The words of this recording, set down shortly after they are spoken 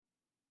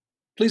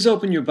Please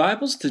open your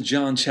Bibles to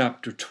John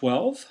chapter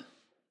 12.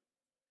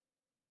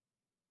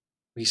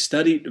 We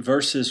studied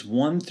verses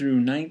 1 through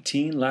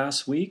 19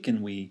 last week,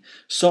 and we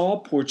saw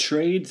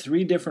portrayed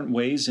three different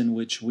ways in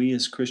which we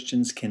as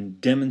Christians can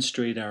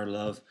demonstrate our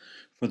love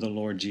for the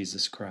Lord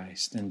Jesus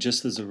Christ. And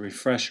just as a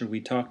refresher, we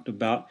talked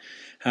about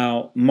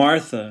how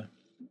Martha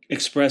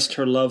expressed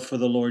her love for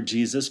the Lord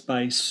Jesus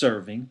by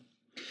serving.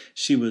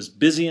 She was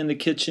busy in the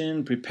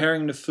kitchen,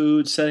 preparing the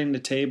food, setting the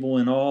table,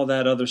 and all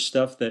that other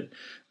stuff that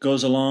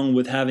goes along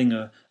with having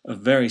a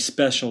very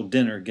special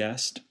dinner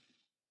guest.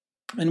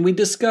 And we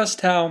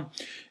discussed how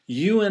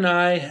you and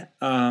I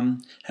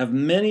have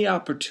many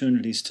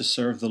opportunities to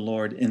serve the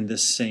Lord in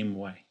this same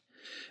way.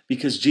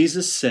 Because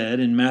Jesus said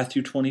in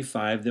Matthew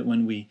 25 that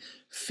when we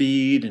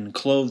feed and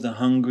clothe the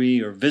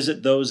hungry or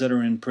visit those that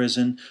are in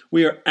prison,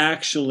 we are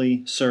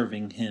actually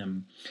serving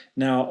Him.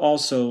 Now,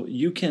 also,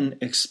 you can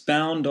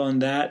expound on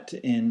that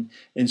in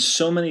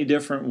so many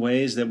different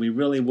ways that we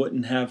really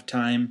wouldn't have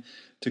time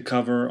to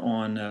cover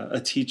on a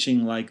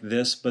teaching like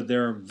this, but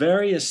there are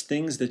various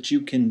things that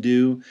you can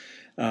do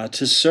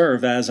to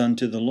serve as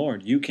unto the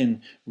Lord. You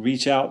can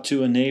reach out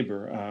to a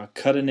neighbor,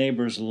 cut a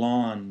neighbor's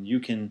lawn. You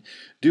can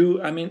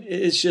do,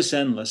 it's just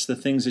endless, the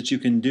things that you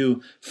can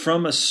do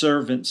from a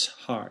servant's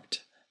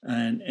heart,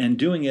 and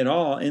doing it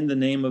all in the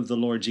name of the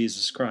Lord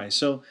Jesus Christ.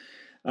 So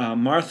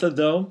Martha,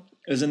 though,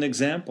 is an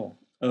example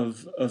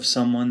of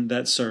someone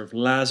that served.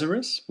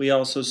 Lazarus, we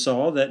also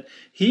saw that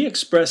he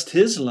expressed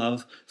his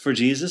love for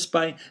Jesus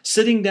by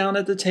sitting down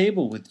at the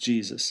table with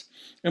Jesus.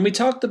 And we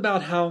talked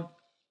about how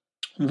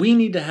we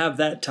need to have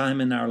that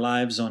time in our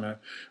lives on a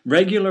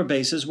regular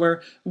basis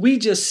where we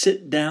just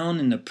sit down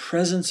in the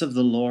presence of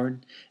the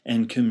Lord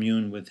and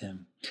commune with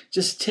Him.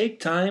 Just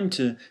take time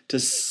to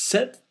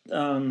set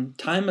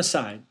time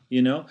aside,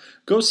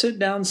 Go sit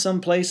down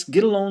someplace,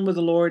 get alone with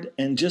the Lord,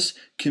 and just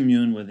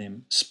commune with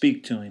Him,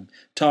 speak to Him,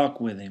 talk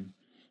with Him.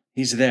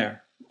 He's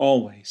there,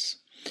 always.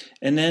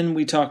 And then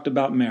we talked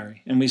about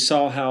Mary, and we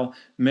saw how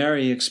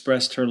Mary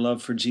expressed her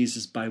love for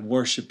Jesus by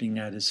worshiping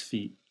at His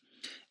feet.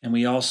 And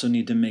we also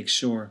need to make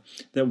sure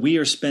that we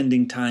are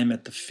spending time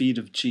at the feet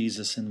of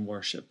Jesus in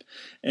worship.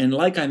 And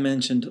like I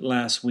mentioned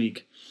last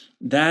week,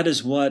 that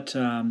is what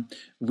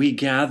we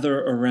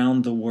gather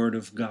around the Word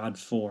of God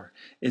for.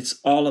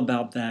 It's all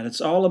about that. It's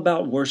all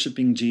about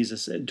worshiping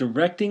Jesus,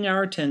 directing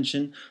our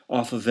attention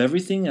off of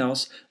everything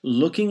else,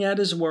 looking at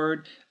His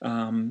Word,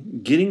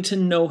 getting to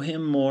know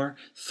Him more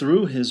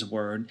through His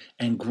Word,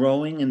 and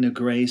growing in the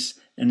grace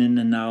and in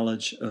the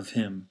knowledge of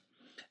Him.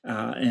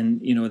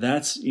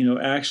 That's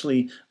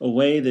actually a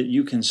way that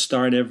you can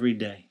start every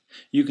day.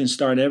 You can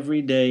start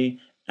every day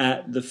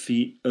at the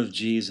feet of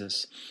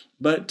Jesus.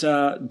 But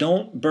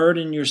don't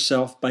burden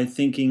yourself by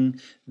thinking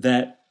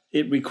that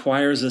it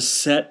requires a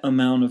set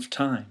amount of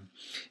time.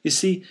 You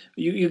see,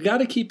 you got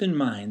to keep in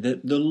mind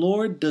that the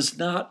Lord does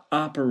not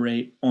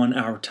operate on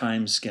our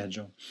time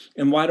schedule.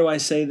 And why do I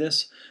say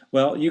this?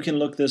 Well, you can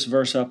look this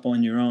verse up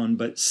on your own,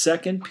 but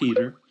 2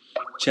 Peter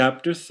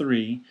chapter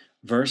 3,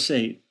 verse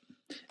 8,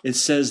 it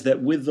says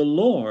that with the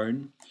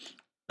Lord,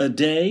 a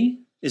day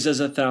is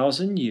as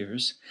 1,000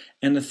 years,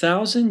 and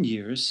 1,000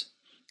 years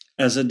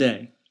as a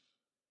day.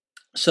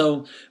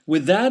 So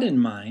with that in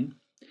mind,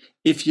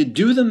 if you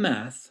do the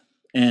math,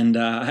 and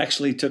I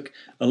actually took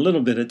a little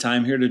bit of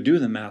time here to do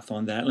the math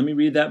on that. Let me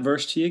read that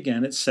verse to you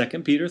again. It's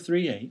 2 Peter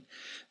 3:8,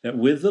 that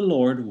with the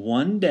Lord,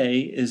 one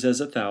day is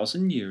as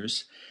 1,000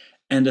 years,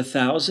 and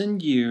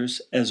 1,000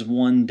 years as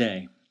one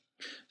day.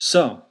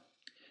 So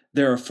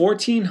there are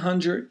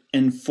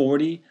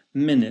 1,440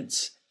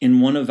 minutes in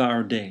one of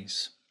our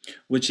days,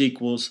 which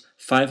equals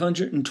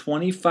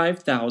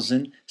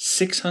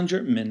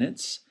 525,600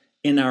 minutes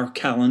in our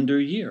calendar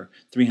year,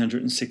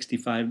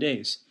 365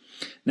 days.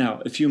 Now,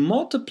 if you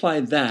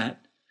multiply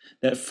that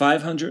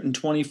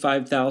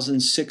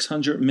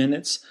 525,600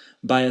 minutes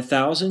by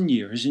 1,000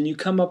 years, and you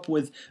come up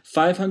with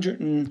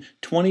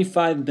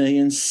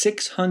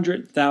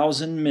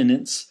 525,600,000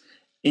 minutes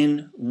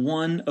in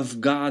one of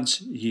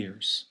God's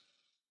years.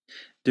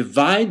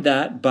 Divide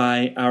that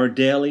by our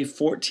daily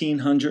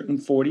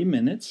 1,440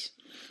 minutes.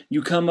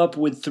 You come up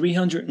with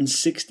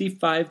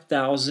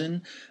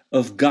 365,000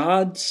 of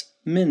God's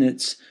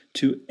minutes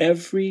to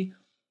every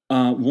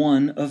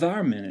one of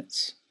our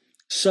minutes.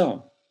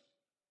 So,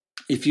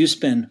 if you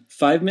spend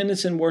 5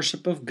 minutes in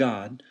worship of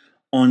God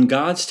on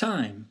God's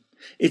time,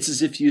 it's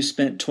as if you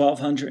spent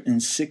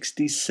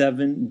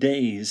 1,267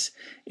 days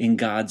in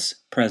God's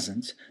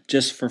presence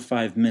just for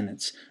 5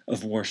 minutes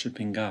of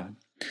worshiping God.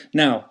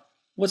 Now,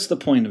 what's the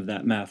point of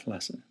that math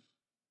lesson?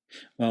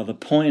 Well, the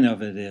point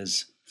of it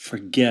is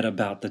forget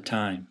about the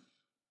time.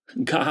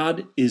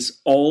 God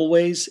is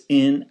always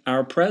in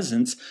our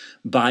presence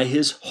by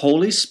His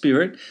Holy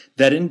Spirit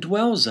that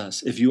indwells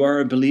us. If you are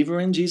a believer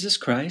in Jesus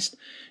Christ,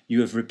 You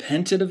have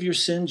repented of your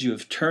sins. You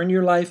have turned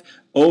your life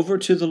over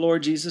to the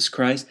Lord Jesus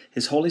Christ.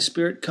 His Holy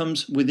Spirit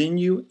comes within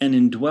you and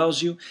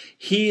indwells you.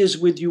 He is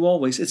with you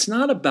always. It's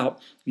not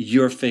about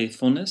your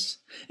faithfulness.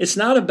 It's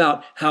not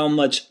about how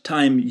much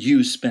time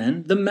you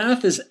spend. The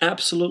math is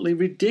absolutely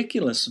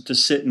ridiculous to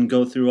sit and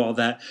go through all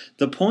that.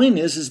 The point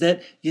is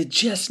that you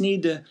just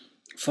need to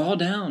fall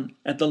down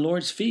at the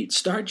Lord's feet.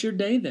 Start your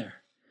day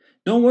there.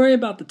 Don't worry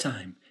about the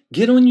time.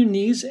 Get on your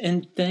knees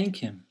and thank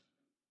Him.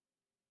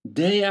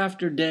 Day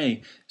after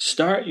day,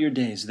 start your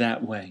days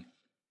that way.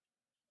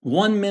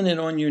 1 minute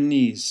on your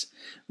knees.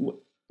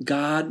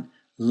 God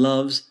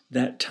loves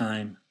that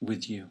time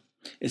with you.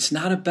 It's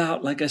not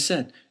about, like I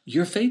said,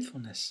 your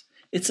faithfulness.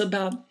 It's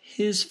about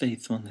His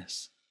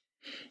faithfulness.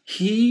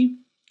 We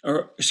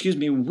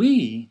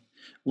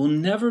will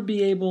never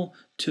be able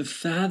to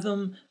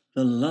fathom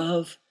the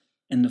love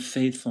and the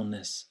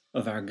faithfulness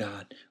of our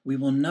God. We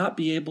will not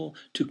be able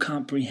to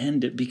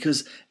comprehend it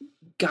because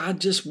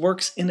God just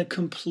works in a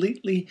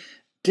completely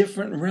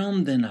different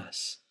realm than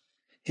us.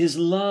 His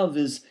love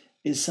is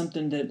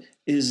something that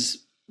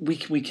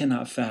we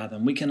cannot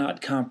fathom. We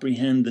cannot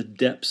comprehend the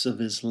depths of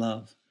His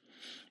love.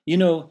 You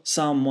know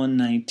Psalm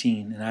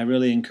 119, and I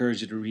really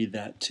encourage you to read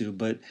that too,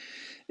 but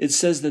it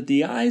says that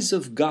the eyes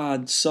of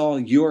God saw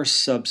your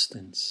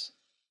substance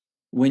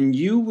when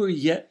you were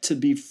yet to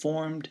be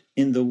formed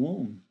in the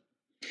womb.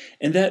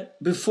 And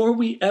that before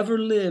we ever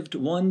lived,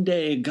 one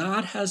day,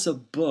 God has a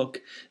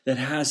book that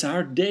has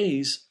our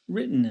days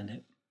written in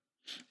it.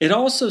 It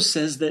also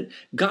says that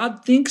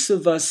God thinks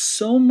of us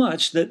so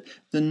much that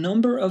the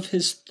number of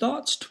His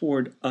thoughts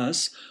toward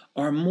us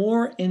are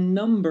more in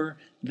number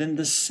than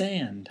the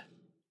sand.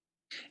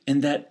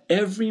 And that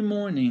every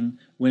morning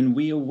when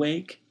we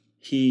awake,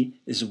 He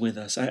is with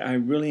us. I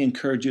really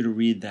encourage you to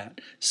read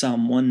that.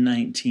 Psalm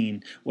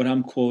 119. What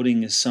I'm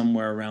quoting is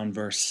somewhere around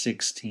verse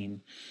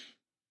 16.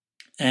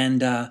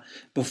 And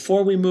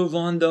before we move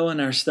on, though,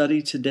 in our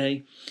study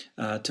today,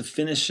 to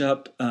finish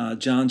up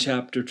John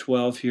chapter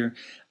 12 here,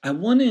 I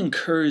want to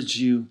encourage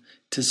you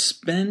to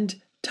spend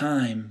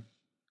time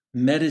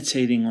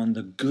meditating on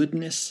the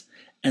goodness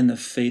and the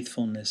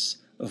faithfulness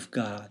of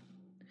God.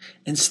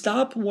 And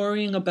stop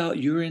worrying about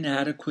your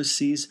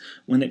inadequacies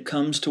when it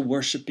comes to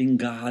worshiping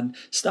God.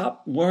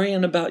 Stop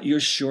worrying about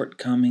your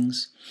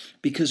shortcomings.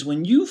 Because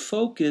when you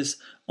focus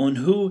on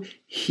who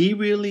He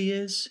really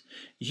is,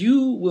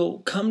 you will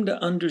come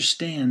to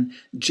understand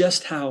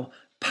just how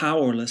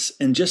powerless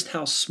and just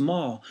how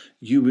small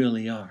you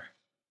really are.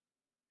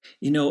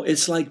 You know,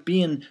 it's like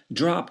being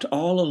dropped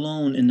all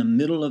alone in the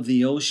middle of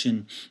the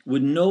ocean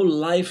with no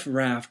life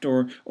raft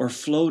or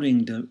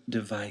floating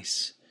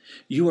device.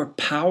 You are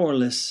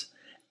powerless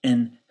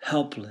and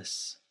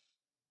helpless.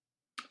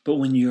 But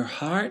when your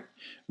heart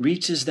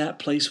reaches that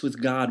place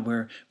with God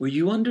where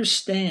you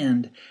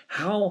understand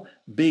how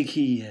big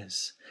He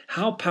is,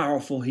 how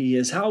powerful He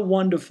is, how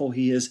wonderful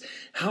He is,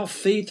 how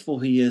faithful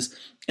He is,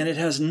 and it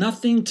has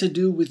nothing to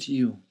do with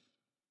you,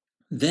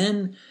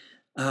 then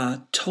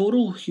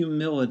total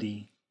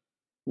humility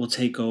will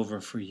take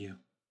over for you.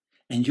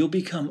 And you'll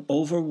become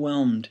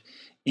overwhelmed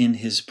in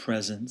His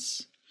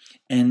presence.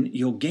 And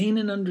you'll gain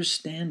an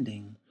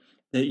understanding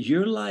that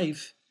your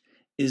life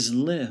is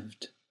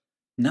lived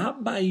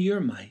not by your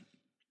might,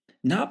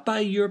 not by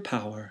your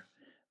power,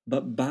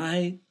 but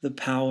by the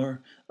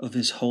power of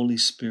His Holy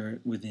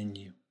Spirit within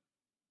you.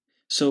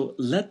 So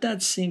let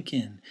that sink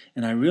in.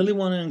 And I really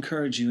want to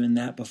encourage you in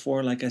that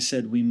before, like I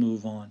said, we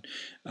move on.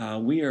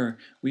 We are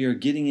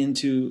getting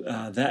into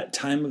that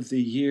time of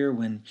the year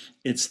when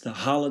it's the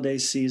holiday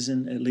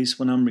season, at least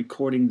when I'm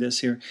recording this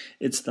here.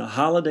 It's the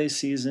holiday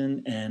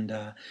season, and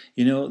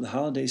the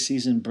holiday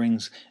season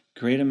brings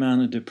great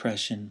amount of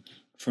depression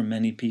for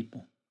many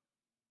people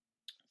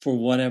for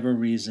whatever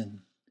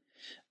reason.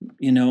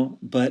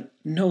 But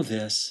know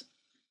this.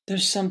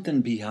 There's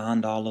something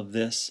beyond all of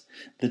this.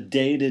 The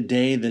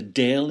day-to-day, the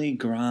daily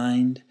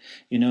grind.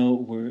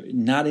 You're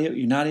not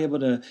able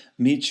to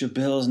meet your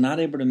bills, not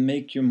able to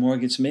make your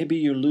mortgage. Maybe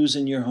you're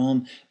losing your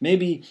home.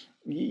 Maybe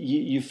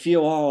you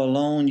feel all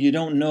alone. You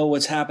don't know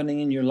what's happening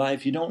in your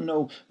life. You don't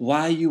know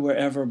why you were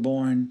ever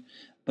born.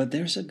 But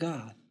there's a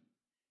God.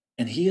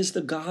 And He is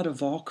the God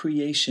of all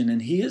creation.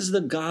 And He is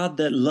the God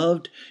that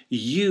loved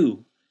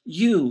you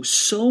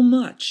so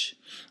much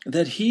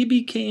that He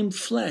became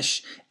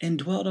flesh and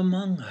dwelt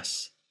among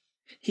us.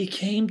 He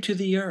came to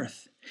the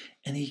earth,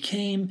 and He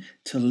came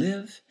to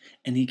live,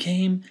 and He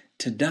came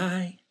to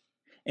die,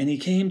 and He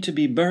came to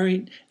be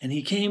buried, and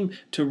He came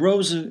to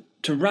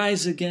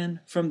rise again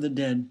from the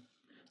dead,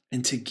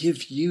 and to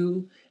give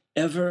you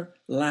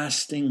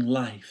everlasting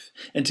life,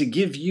 and to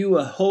give you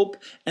a hope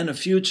and a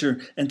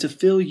future, and to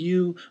fill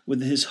you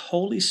with His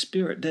Holy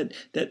Spirit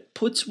that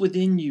puts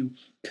within you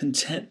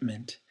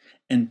contentment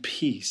and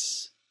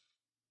peace.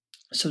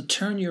 So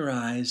turn your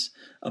eyes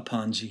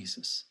upon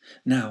Jesus.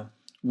 Now,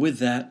 with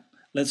that,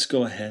 let's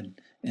go ahead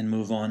and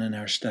move on in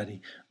our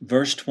study.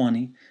 Verse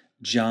 20,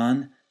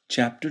 John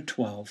chapter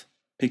 12,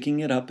 picking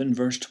it up in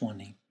verse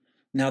 20.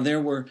 Now there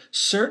were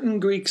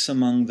certain Greeks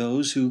among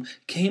those who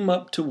came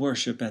up to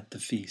worship at the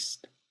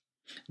feast.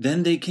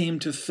 Then they came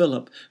to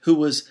Philip, who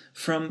was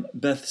from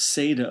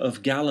Bethsaida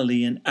of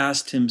Galilee, and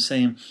asked him,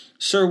 saying,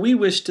 Sir, we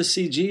wish to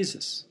see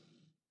Jesus.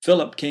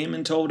 Philip came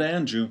and told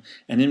Andrew,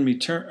 and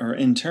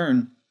in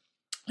turn,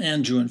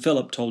 Andrew and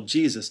Philip told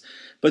Jesus.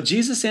 But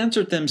Jesus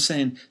answered them,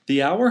 saying,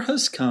 The hour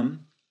has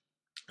come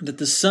that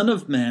the Son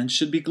of Man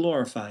should be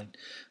glorified.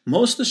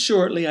 Most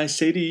assuredly, I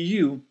say to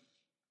you,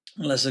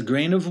 unless a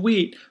grain of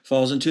wheat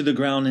falls into the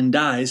ground and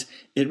dies,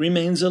 it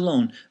remains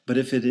alone. But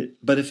if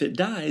it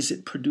dies,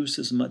 it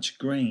produces much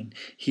grain.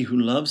 He who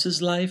loves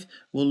his life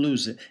will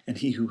lose it, and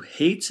he who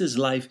hates his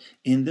life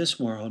in this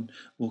world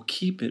will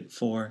keep it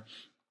for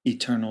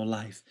eternal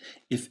life.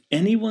 If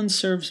anyone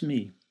serves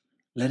me,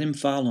 let him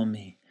follow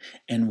me.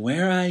 And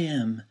where I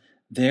am,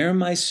 there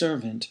my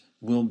servant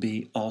will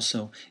be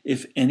also.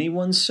 If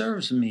anyone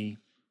serves me,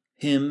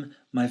 him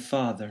my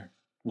Father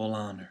will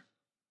honor.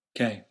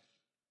 Okay.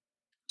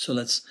 So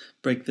let's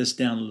break this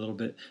down a little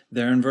bit.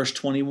 There in verse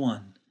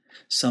 21,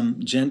 some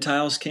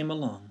Gentiles came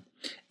along,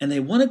 and they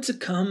wanted to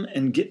come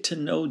and get to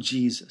know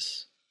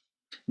Jesus.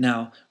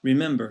 Now,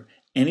 remember,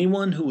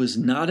 anyone who is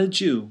not a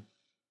Jew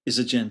is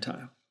a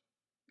Gentile.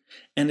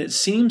 And it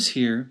seems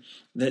here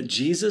that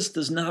Jesus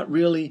does not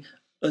really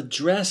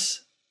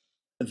address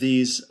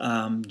these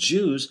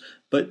Jews,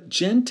 but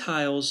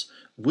Gentiles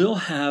will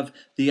have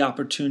the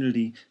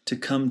opportunity to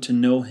come to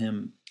know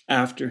him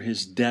after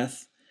his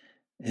death,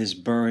 his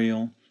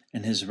burial,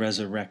 and his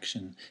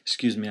resurrection.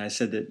 Excuse me, I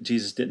said that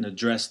Jesus didn't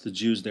address the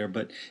Jews there,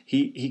 but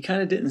he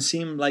kind of didn't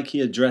seem like he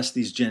addressed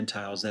these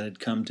Gentiles that had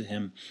come to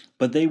him.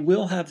 But they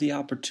will have the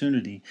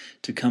opportunity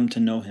to come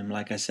to know him,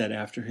 like I said,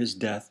 after his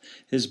death,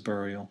 his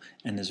burial,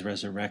 and his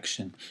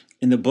resurrection.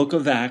 In the book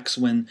of Acts,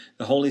 when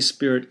the Holy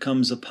Spirit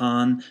comes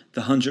upon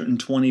the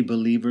 120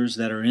 believers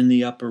that are in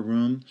the upper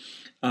room,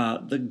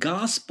 the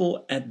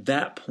gospel at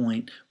that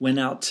point went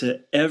out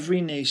to every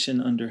nation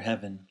under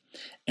heaven.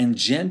 And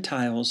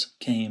Gentiles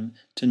came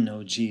to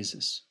know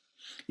Jesus.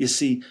 You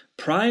see,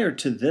 prior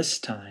to this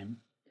time,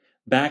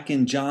 back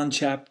in John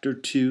chapter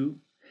 2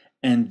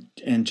 and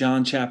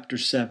John chapter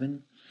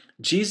 7,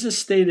 Jesus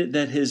stated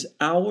that his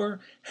hour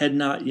had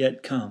not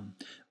yet come.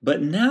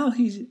 But now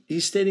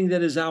he's stating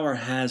that his hour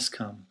has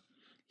come.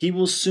 He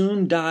will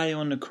soon die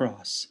on the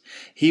cross.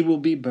 He will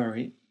be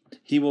buried.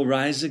 He will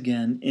rise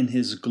again in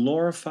his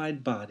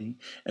glorified body,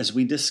 as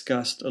we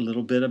discussed a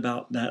little bit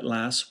about that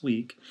last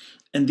week.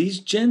 And these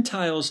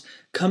Gentiles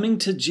coming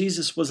to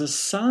Jesus was a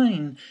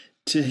sign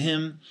to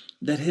him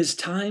that his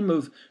time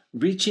of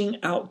reaching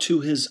out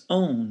to his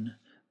own,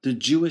 the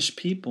Jewish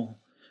people,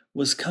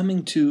 was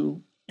coming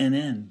to an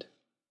end.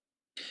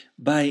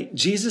 By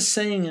Jesus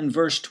saying in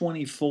verse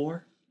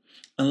 24,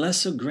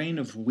 unless a grain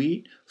of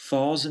wheat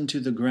falls into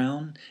the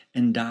ground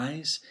and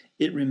dies,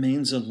 it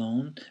remains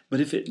alone.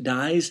 But if it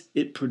dies,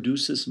 it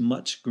produces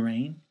much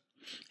grain.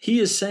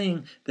 He is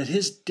saying that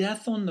his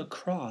death on the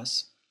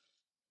cross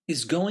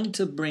is going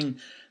to bring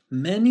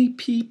many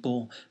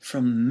people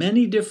from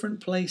many different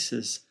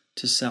places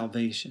to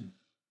salvation.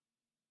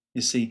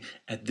 You see,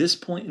 at this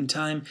point in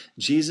time,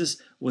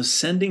 Jesus was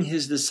sending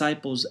his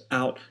disciples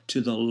out to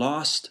the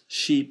lost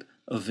sheep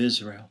of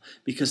Israel,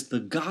 because the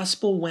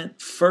gospel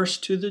went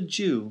first to the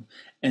Jew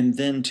and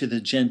then to the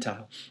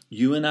Gentile.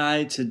 You and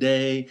I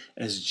today,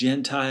 as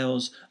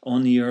Gentiles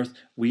on the earth,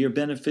 we are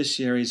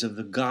beneficiaries of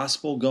the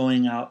gospel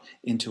going out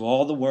into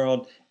all the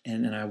world.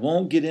 And I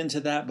won't get into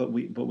that, but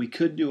we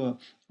could do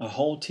a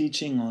whole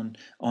teaching on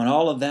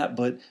all of that.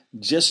 But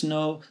just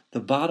know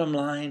the bottom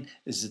line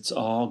is it's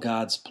all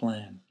God's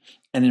plan.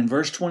 And in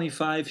verse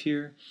 25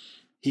 here,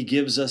 he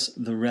gives us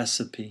the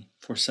recipe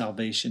for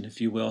salvation,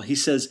 if you will. He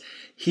says,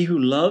 he who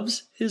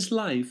loves his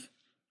life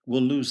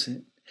will lose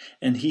it,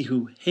 and he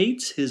who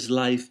hates his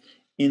life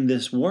in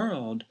this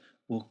world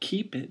will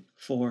keep it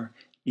for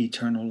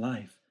eternal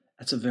life.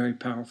 That's a very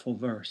powerful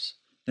verse.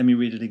 Let me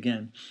read it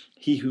again.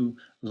 He who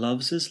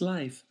loves his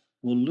life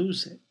will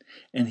lose it,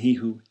 and he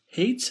who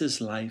hates his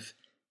life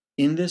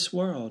in this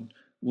world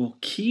will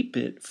keep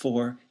it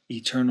for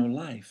eternal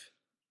life.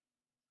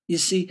 You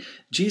see,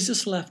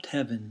 Jesus left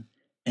heaven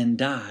and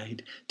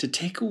died to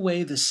take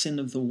away the sin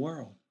of the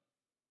world.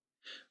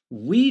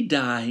 We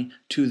die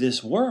to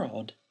this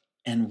world,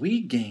 and we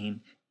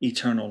gain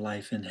eternal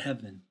life in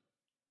heaven.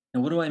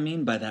 Now, what do I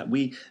mean by that?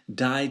 We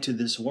die to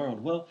this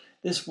world. Well,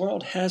 this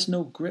world has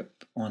no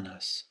grip on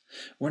us.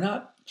 We're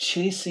not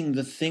chasing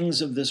the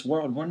things of this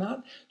world. We're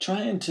not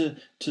trying to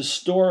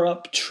store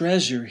up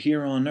treasure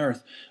here on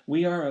earth.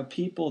 We are a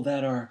people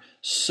that are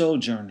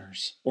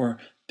sojourners or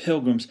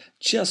pilgrims,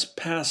 just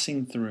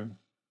passing through.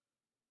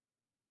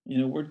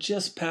 We're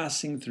just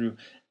passing through.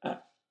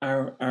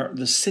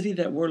 The city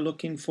that we're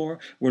looking for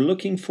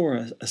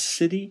a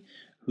city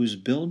whose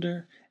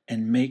builder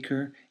and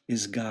maker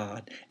is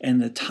God.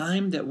 And the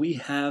time that we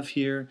have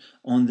here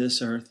on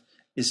this earth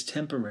is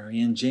temporary.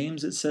 In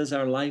James it says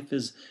our life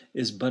is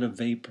but a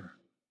vapor.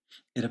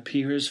 It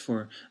appears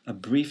for a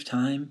brief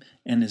time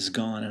and is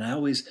gone.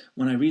 And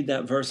when I read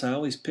that verse, I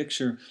always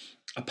picture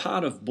a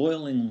pot of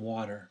boiling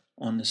water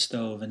on the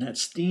stove and that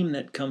steam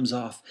that comes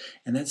off.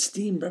 And that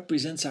steam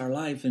represents our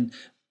life. And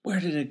where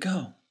did it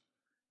go?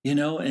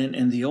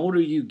 And the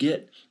older you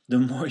get, the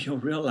more you'll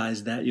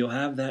realize that. You'll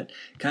have that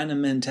kind of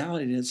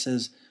mentality that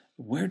says,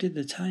 where did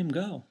the time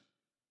go?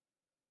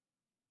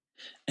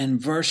 And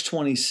verse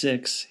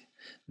 26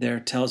 there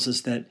tells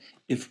us that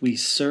if we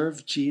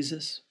serve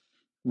Jesus,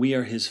 we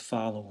are his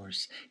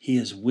followers. He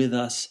is with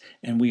us,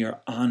 and we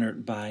are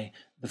honored by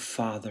the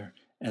Father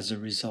as a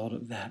result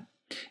of that.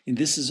 And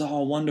this is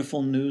all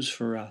wonderful news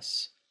for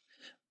us.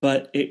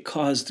 But it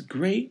caused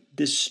great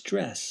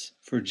distress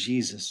for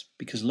Jesus,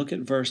 because look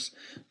at verse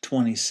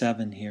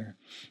 27 here.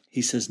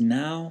 He says,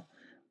 "Now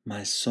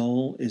my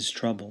soul is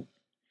troubled,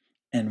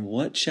 and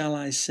what shall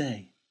I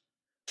say?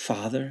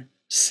 Father,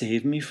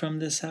 save me from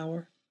this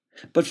hour?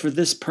 But for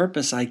this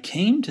purpose I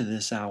came to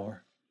this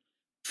hour.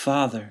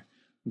 Father,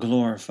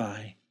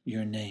 glorify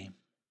your name."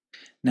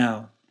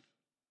 Now,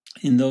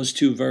 in those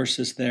two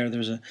verses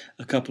there's a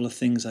couple of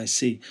things I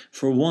see.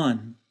 For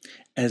one,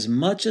 as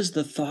much as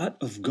the thought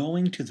of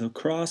going to the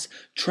cross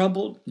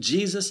troubled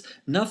Jesus,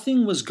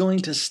 nothing was going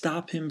to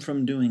stop him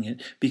from doing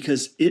it,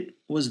 because it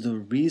was the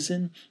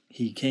reason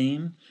he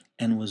came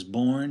and was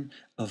born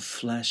of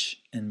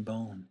flesh and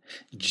bone.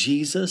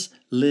 Jesus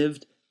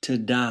lived to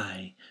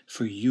die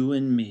for you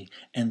and me,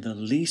 and the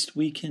least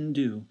we can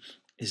do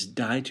is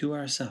die to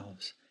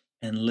ourselves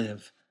and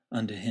live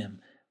unto him.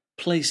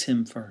 Place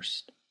him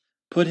first.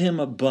 Put him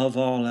above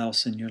all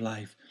else in your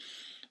life.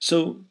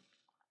 So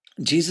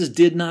Jesus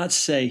did not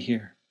say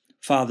here,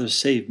 "Father,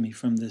 save me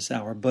from this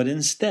hour," but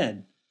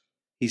instead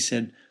he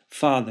said,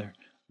 "Father,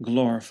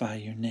 glorify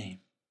your name."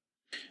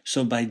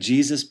 So by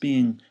Jesus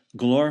being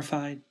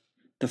glorified,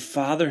 the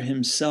Father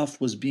himself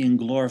was being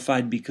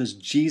glorified, because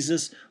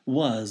Jesus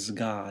was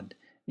God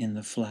in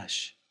the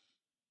flesh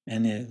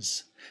and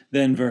is.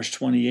 Then verse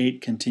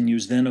 28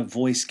 continues, "Then a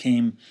voice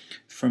came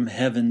from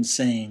heaven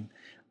saying,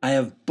 I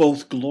have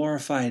both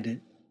glorified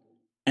it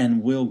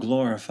and will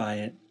glorify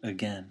it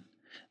again."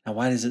 Now,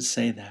 why does it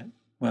say that?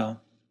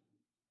 Well,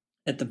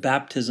 at the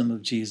baptism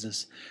of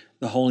Jesus,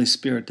 the Holy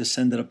Spirit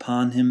descended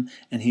upon him,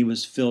 and he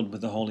was filled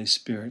with the Holy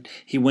Spirit.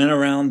 He went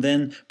around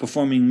then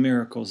performing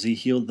miracles. He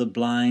healed the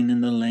blind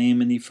and the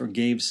lame, and he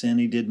forgave sin.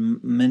 He did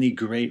many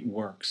great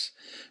works.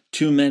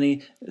 Too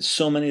many,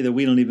 so many that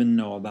we don't even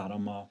know about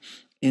them all.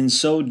 In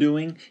so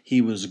doing,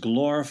 he was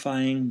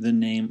glorifying the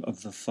name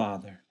of the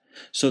Father.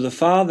 So the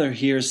Father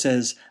here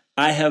says,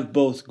 I have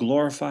both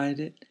glorified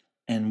it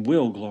and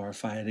will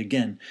glorify it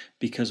again,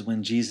 because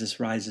when Jesus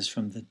rises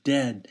from the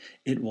dead,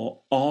 it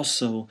will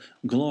also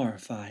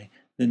glorify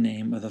the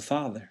name of the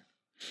Father.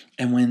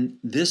 And when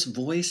this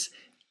voice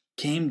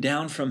came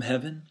down from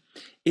heaven,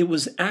 it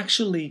was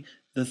actually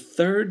the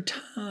third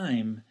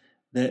time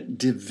that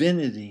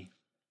divinity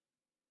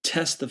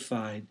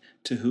testified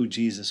to who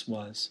Jesus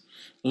was.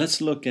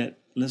 Let's look at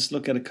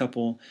a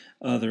couple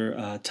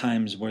other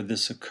times where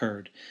this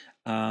occurred.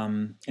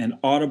 An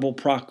audible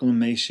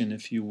proclamation,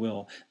 if you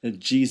will, that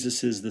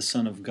Jesus is the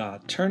Son of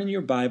God. Turn in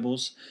your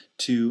Bibles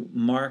to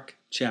Mark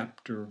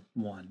chapter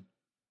 1.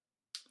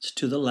 It's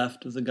to the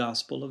left of the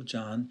Gospel of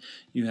John.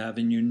 You have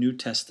in your New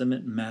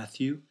Testament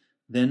Matthew,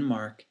 then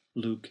Mark,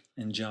 Luke,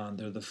 and John.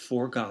 They're the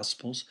four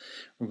Gospels.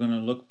 We're going to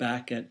look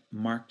back at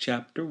Mark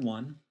chapter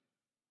 1.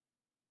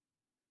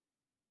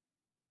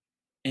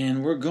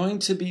 And we're going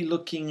to be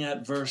looking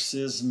at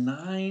verses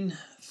 9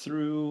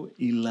 through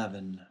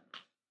 11.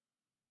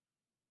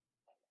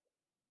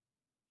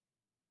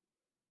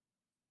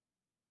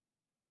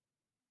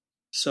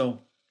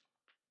 So,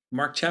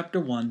 Mark chapter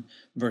 1,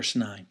 verse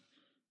 9.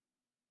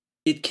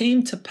 It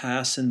came to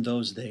pass in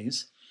those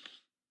days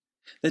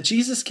that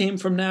Jesus came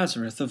from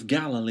Nazareth of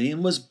Galilee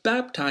and was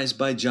baptized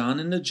by John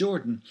in the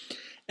Jordan.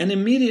 And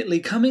immediately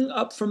coming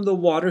up from the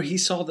water, he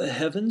saw the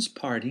heavens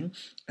parting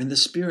and the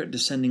Spirit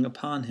descending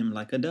upon him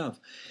like a dove.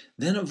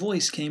 Then a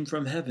voice came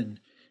from heaven,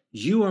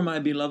 "You are my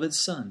beloved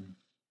Son,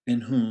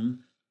 in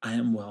whom I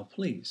am well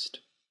pleased."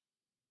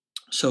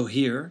 So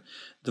here,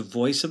 the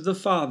voice of the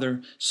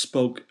Father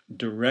spoke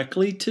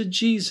directly to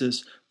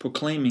Jesus,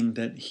 proclaiming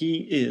that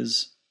he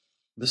is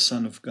the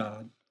Son of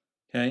God.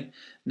 Okay?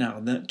 Now,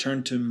 then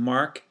turn to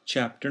Mark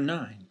chapter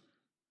 9.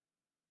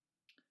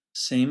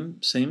 Same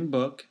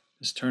book.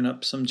 Let's turn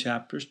up some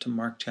chapters to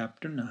Mark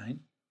chapter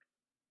 9.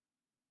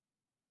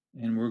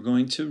 And we're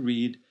going to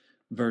read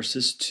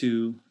verses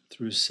 2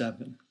 through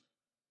 7.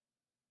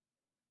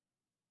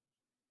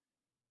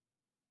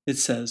 It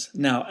says,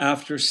 "Now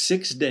after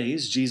 6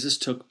 days Jesus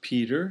took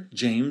Peter,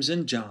 James,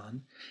 and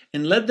John,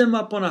 and led them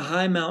up on a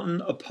high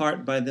mountain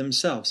apart by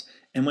themselves.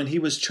 And when he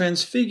was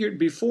transfigured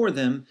before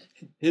them,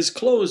 his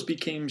clothes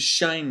became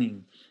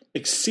shining,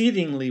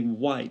 exceedingly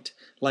white,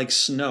 like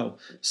snow,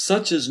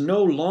 such as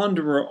no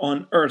launderer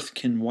on earth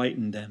can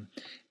whiten them.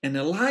 And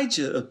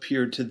Elijah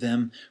appeared to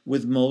them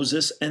with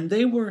Moses, and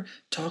they were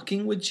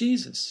talking with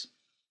Jesus.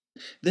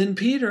 Then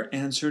Peter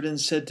answered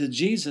and said to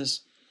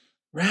Jesus,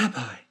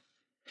 'Rabbi,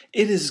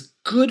 it is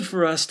good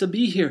for us to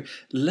be here.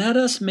 Let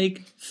us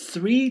make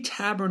 3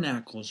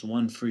 tabernacles,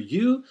 one for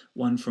you,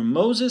 one for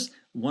Moses,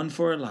 one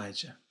for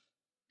Elijah.'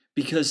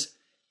 Because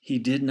he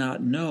did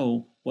not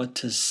know what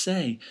to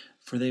say,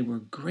 for they were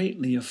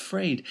greatly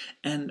afraid.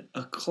 And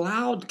a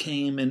cloud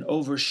came and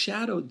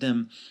overshadowed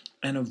them,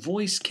 and a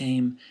voice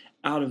came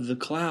out of the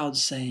cloud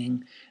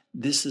saying,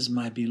 "This is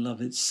my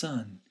beloved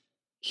Son.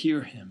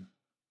 Hear him."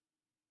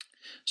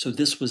 So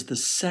this was the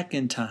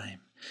second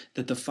time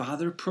that the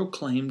Father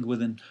proclaimed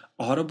with an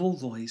audible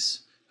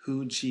voice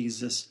who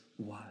Jesus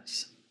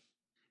was.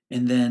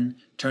 And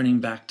then, turning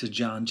back to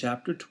John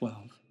chapter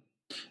 12,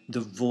 the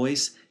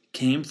voice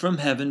came from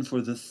heaven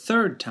for the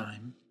third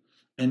time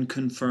and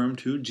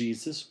confirmed who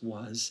Jesus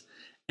was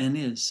and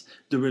is.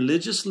 The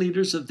religious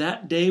leaders of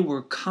that day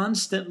were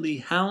constantly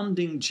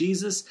hounding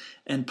Jesus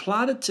and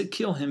plotted to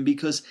kill him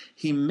because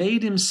he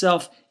made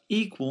himself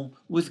equal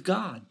with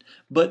God.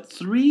 But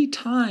 3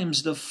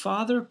 times the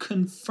Father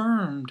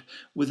confirmed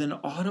with an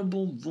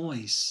audible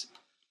voice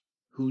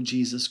who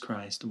Jesus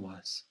Christ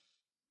was.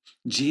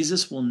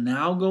 Jesus will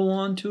now go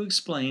on to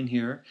explain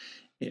here,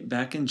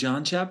 back in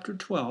John chapter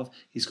 12,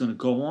 he's going to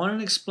go on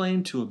and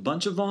explain to a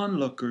bunch of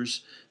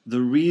onlookers the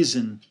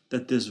reason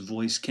that this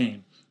voice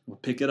came. We'll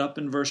pick it up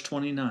in verse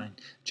 29,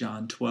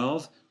 John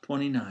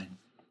 12:29.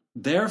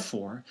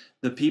 Therefore,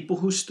 the people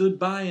who stood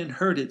by and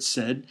heard it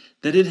said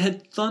that it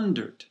had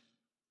thundered.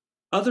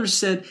 Others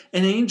said,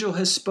 an angel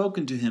has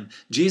spoken to him.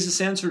 Jesus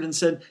answered and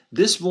said,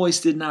 this voice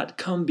did not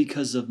come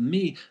because of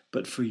me,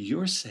 but for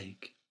your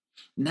sake.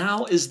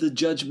 Now is the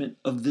judgment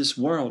of this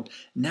world.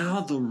 Now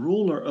the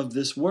ruler of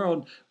this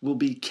world will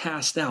be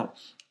cast out.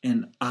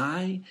 And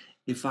I,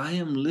 if I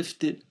am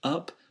lifted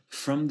up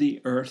from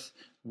the earth,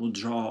 will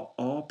draw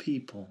all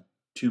people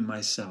to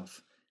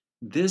myself.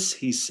 This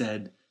he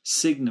said,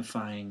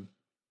 signifying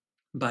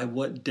by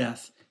what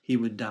death he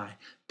would die.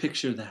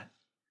 Picture that.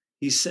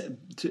 He said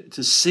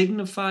to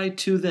signify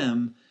to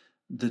them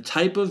the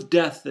type of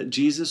death that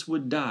Jesus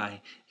would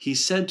die. He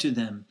said to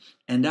them,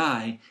 and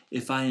I,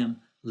 if I am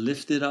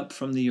lifted up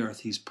from the earth,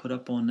 he's put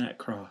up on that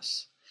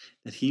cross,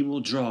 that he will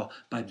draw,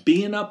 by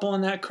being up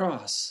on that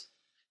cross,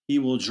 he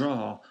will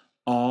draw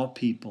all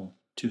people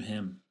to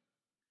him.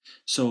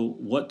 So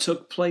what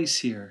took place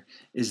here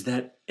is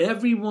that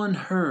everyone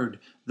heard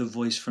the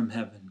voice from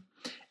heaven.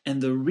 And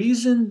the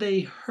reason they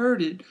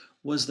heard it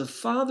was the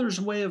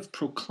Father's way of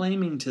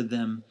proclaiming to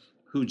them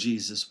who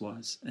Jesus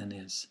was and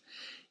is.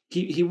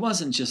 He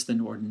wasn't just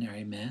an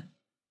ordinary man.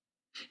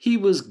 He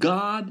was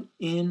God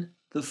in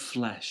the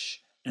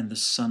flesh and the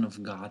Son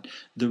of God.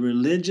 The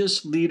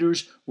religious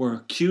leaders were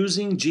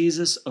accusing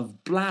Jesus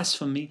of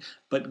blasphemy,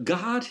 but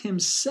God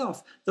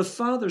himself, the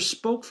Father,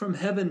 spoke from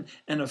heaven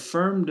and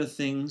affirmed the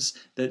things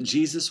that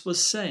Jesus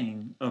was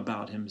saying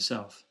about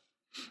himself.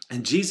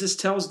 And Jesus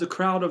tells the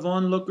crowd of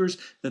onlookers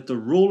that the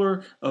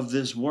ruler of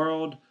this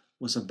world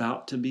was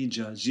about to be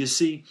judged. You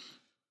see,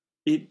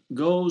 it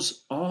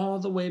goes all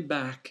the way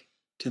back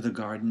to the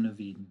Garden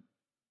of Eden.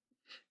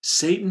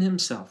 Satan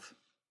himself,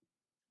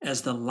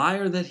 as the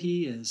liar that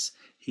he is,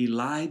 he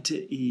lied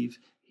to Eve,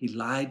 he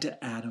lied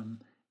to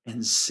Adam,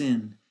 and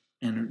sin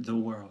entered the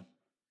world.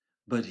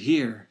 But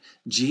here,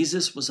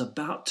 Jesus was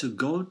about to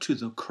go to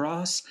the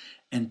cross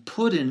and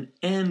put an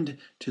end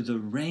to the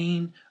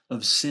reign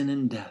of sin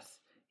and death.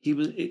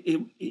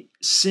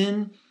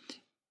 Sin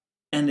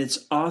and its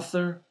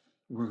author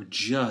were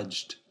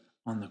judged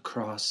on the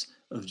cross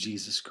of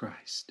Jesus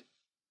Christ.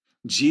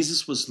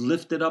 Jesus was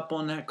lifted up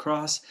on that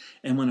cross,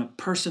 and when a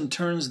person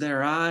turns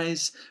their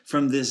eyes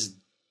from this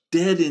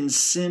dead in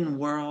sin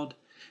world,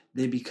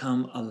 they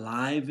become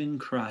alive in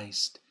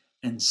Christ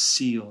and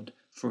sealed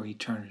for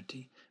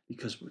eternity,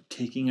 because we're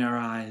taking our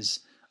eyes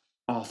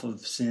off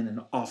of sin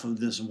and off of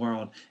this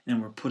world,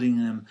 and we're putting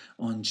them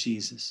on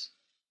Jesus.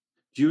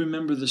 Do you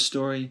remember the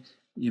story?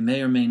 You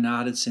may or may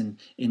not. It's in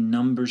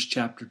Numbers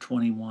chapter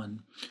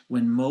 21,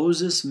 when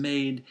Moses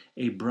made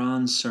a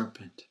bronze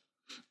serpent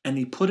and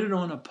he put it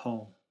on a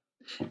pole.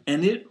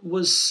 And it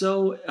was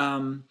so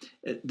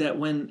that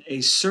when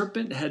a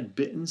serpent had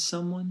bitten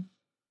someone,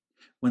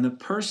 when a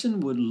person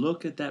would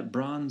look at that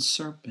bronze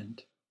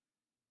serpent,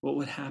 what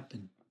would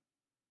happen?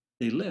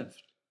 They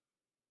lived.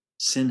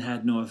 Sin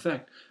had no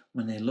effect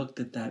when they looked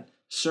at that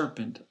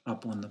serpent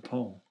up on the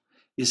pole.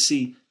 You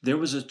see, there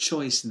was a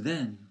choice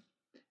then,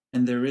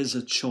 and there is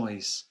a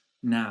choice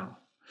now.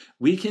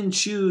 We can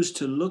choose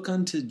to look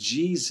unto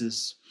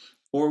Jesus,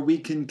 or we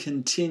can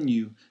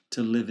continue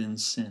to live in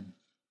sin.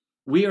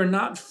 We are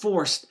not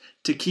forced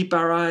to keep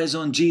our eyes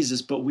on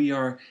Jesus, but we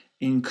are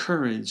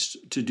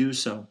encouraged to do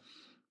so.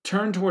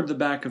 Turn toward the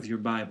back of your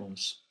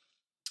Bibles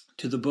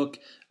to the book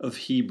of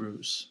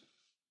Hebrews.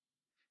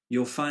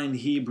 You'll find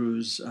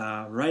Hebrews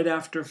right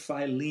after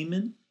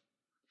Philemon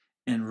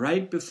and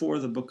right before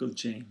the book of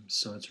James.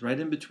 So it's right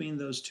in between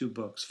those two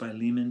books,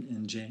 Philemon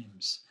and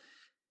James.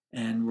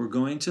 And we're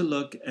going to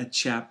look at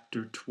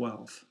chapter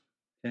 12.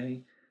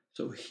 Okay?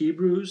 So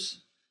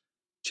Hebrews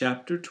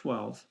chapter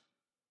 12.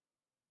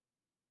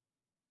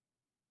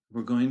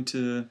 We're going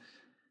to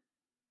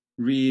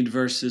read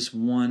verses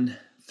 1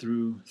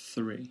 through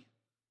 3.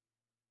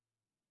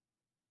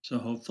 So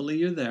hopefully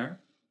you're there.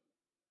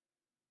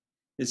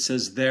 It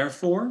says,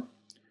 therefore,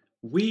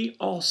 we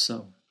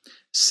also,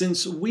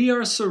 since we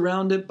are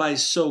surrounded by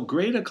so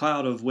great a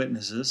cloud of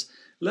witnesses,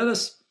 let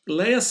us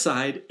lay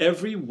aside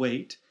every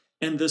weight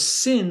and the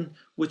sin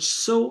which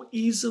so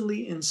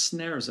easily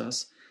ensnares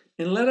us,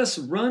 and let us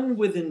run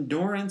with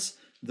endurance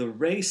the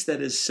race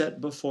that is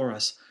set before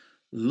us,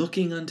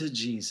 looking unto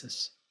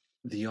Jesus,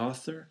 the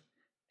author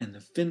and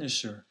the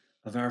finisher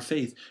of our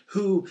faith,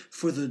 who,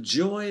 for the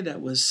joy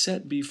that was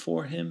set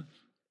before him,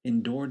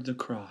 endured the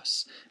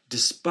cross,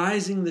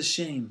 despising the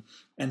shame,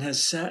 and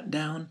has sat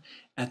down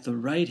at the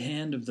right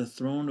hand of the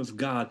throne of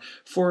God.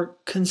 For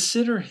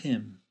consider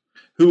him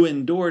who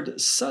endured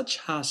such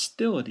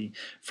hostility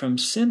from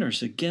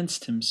sinners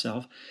against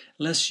himself,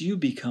 lest you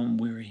become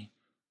weary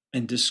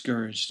and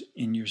discouraged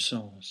in your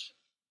souls.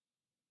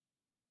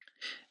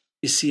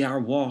 You see, our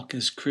walk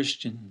as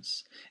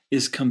Christians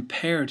is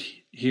compared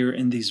here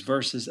in these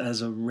verses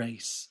as a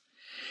race.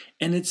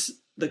 And it's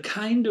the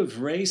kind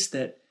of race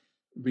that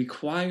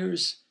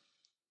requires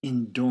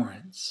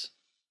endurance.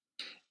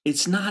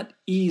 It's not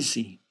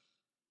easy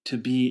to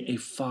be a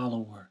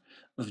follower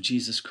of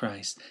Jesus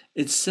Christ.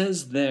 It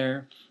says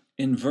there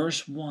in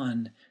verse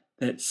 1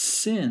 that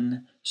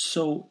sin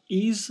so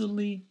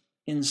easily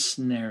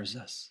ensnares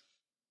us.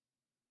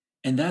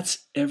 And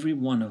that's every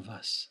one of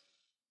us.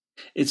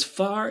 It's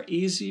far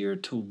easier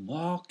to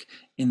walk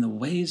in the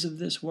ways of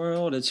this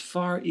world. It's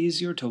far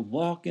easier to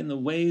walk in the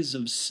ways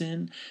of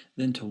sin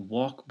than to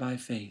walk by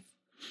faith,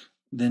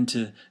 than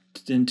to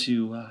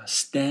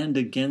stand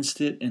against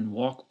it and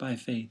walk by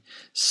faith.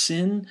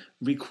 Sin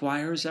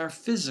requires our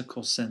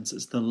physical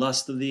senses, the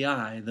lust of the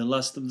eye, the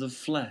lust of the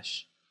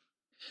flesh.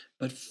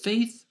 But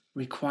faith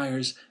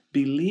requires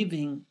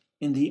believing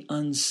in the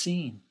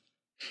unseen.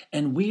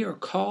 And we are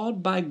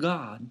called by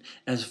God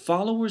as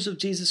followers of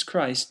Jesus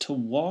Christ to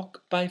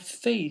walk by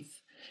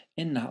faith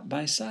and not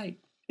by sight.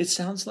 It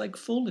sounds like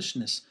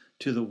foolishness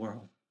to the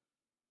world.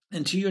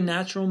 And to your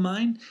natural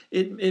mind,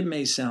 it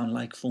may sound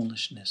like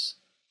foolishness.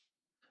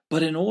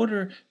 But in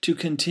order to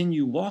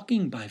continue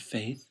walking by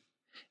faith,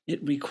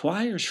 it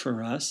requires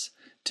for us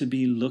to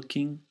be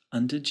looking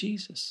unto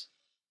Jesus.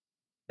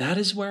 That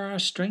is where our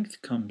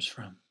strength comes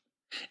from.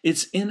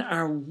 It's in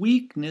our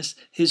weakness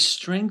his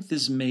strength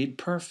is made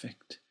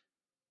perfect.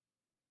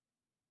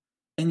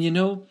 And you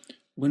know,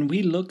 when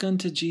we look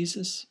unto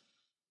Jesus,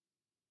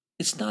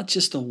 it's not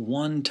just a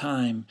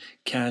one-time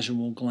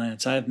casual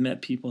glance. I've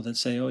met people that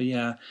say, oh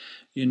yeah,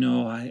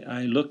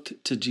 I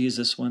looked to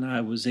Jesus when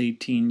I was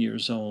 18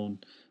 years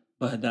old,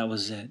 but that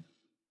was it.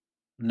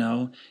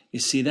 No,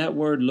 you see that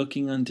word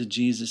looking unto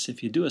Jesus,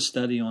 if you do a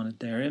study on it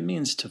there, it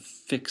means to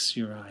fix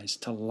your eyes,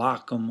 to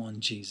lock them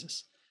on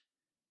Jesus,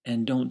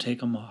 and don't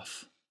take them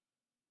off.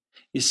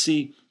 You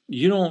see,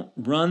 you don't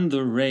run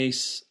the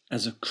race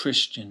as a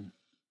Christian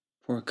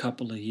for a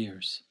couple of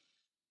years.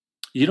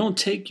 You don't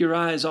take your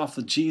eyes off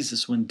of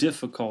Jesus when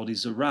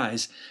difficulties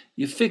arise.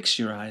 You fix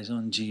your eyes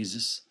on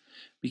Jesus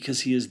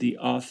because he is the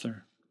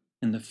author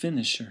and the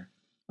finisher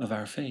of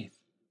our faith.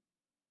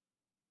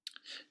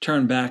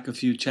 Turn back a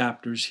few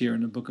chapters here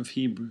in the book of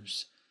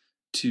Hebrews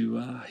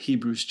to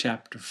Hebrews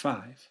chapter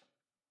 5.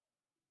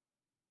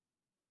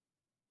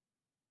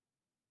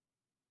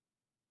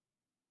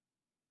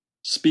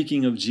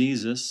 Speaking of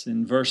Jesus,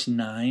 in verse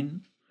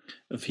 9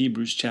 of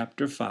Hebrews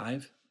chapter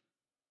 5,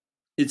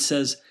 it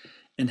says,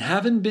 and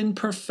having been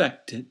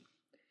perfected,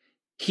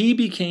 he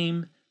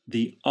became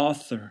the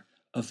author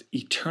of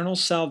eternal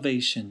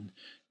salvation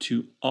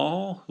to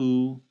all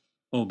who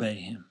obey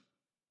him.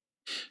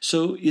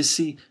 So you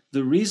see,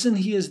 the reason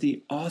he is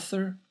the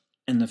author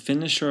and the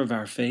finisher of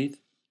our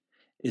faith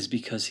is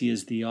because he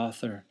is the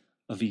author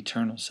of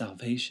eternal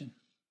salvation.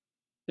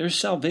 There's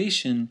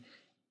salvation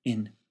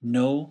in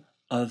no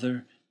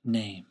other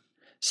name.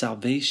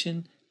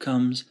 Salvation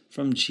comes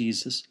from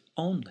Jesus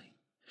only.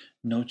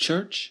 No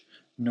church,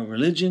 no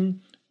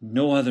religion,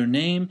 no other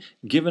name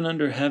given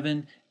under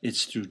heaven.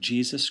 It's through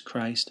Jesus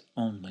Christ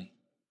only.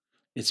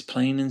 It's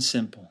plain and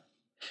simple.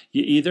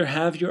 You either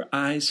have your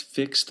eyes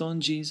fixed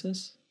on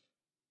Jesus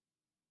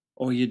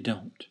or you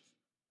don't.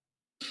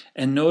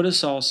 And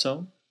notice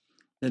also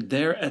that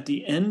there at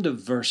the end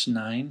of verse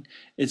 9,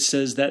 it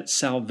says that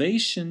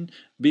salvation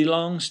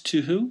belongs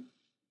to who?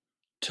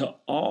 To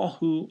all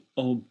who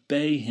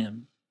obey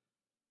him.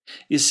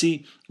 You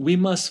see, we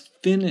must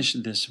finish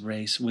this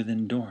race with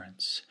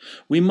endurance.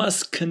 We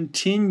must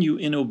continue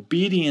in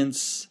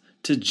obedience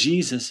to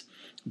Jesus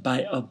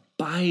by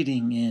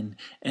abiding in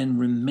and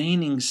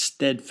remaining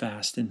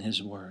steadfast in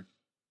his word.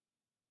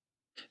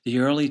 The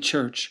early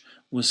church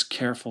was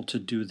careful to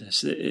do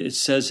this. It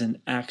says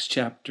in Acts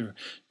chapter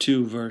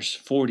 2, verse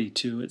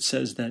 42, it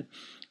says that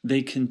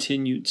they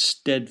continued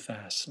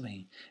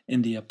steadfastly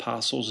in the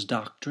apostles'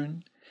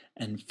 doctrine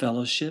and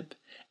fellowship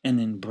and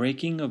in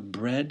breaking of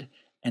bread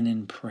and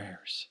in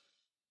prayers.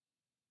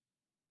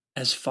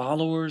 As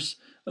followers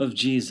of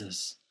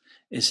Jesus,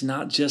 it's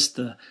not just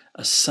a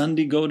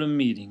Sunday go to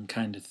meeting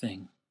kind of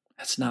thing.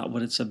 That's not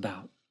what it's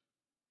about.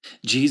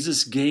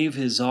 Jesus gave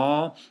his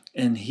all,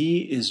 and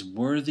he is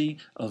worthy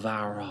of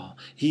our all.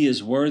 He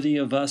is worthy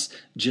of us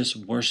just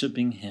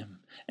worshiping him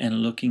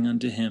and looking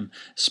unto him,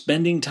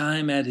 spending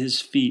time at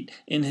his feet,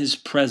 in his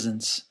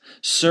presence,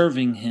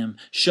 serving him,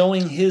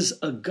 showing his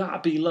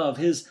agape love,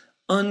 his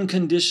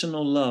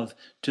unconditional love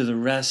to the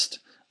rest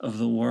of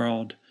the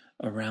world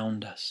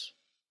around us.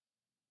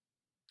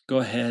 Go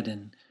ahead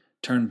and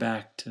turn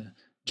back to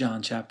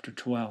John chapter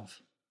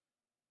 12.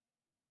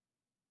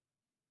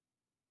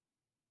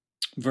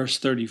 Verse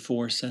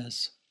 34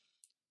 says,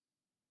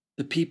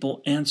 "The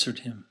people answered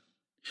him,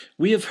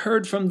 'We have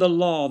heard from the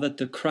law that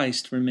the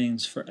Christ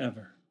remains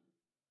forever.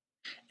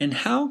 And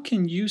how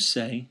can you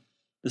say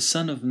the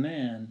Son of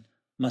Man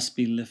must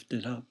be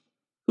lifted up?'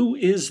 Who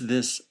is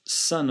this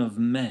Son of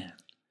Man?"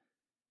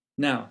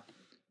 Now,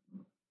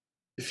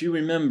 if you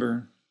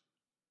remember,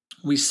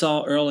 we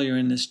saw earlier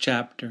in this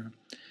chapter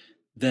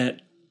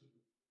that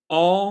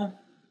all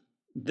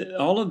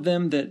of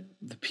them, that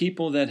the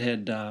people that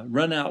had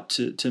run out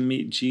to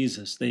meet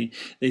Jesus, they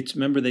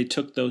remember they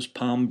took those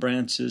palm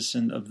branches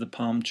and of the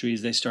palm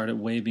trees, they started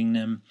waving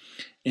them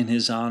in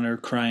his honor,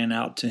 crying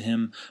out to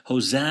him,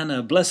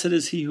 "Hosanna, blessed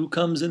is he who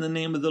comes in the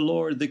name of the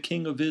Lord, the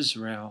King of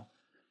Israel."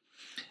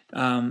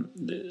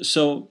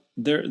 So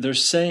they're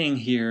saying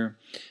here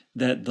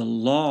that the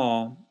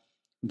law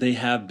they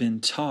have been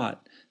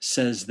taught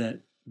says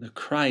that the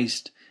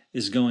Christ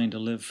is going to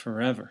live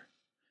forever.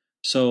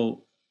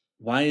 So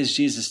why is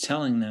Jesus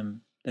telling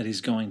them that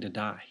he's going to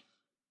die?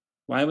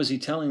 Why was he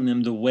telling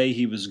them the way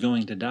he was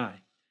going to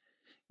die?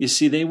 You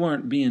see, they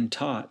weren't being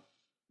taught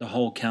the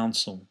whole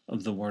counsel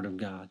of the Word of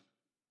God,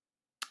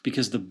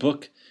 because the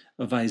book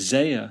of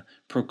Isaiah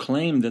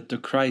proclaimed that the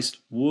Christ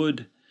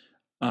would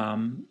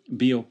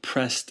be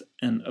oppressed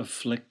and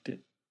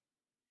afflicted.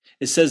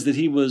 It says that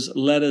he was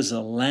led as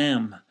a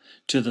lamb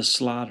to the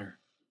slaughter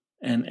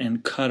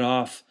and cut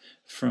off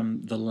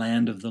from the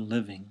land of the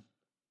living.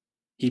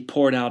 He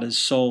poured out his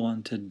soul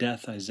unto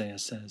death, Isaiah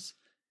says.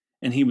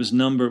 And he was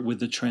numbered with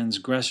the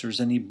transgressors,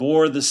 and he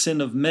bore the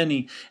sin of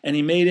many, and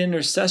he made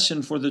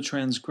intercession for the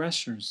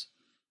transgressors.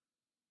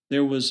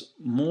 There was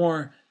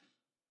more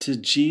to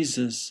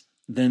Jesus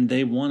than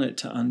they wanted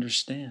to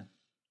understand.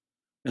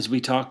 As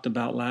we talked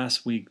about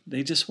last week,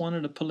 they just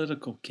wanted a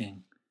political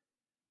king.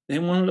 They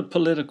wanted a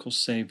political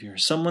savior,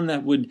 someone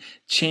that would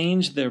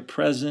change their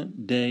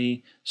present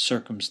day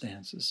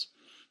circumstances.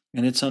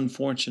 And it's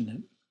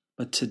unfortunate,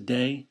 but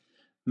today,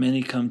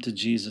 many come to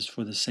Jesus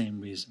for the same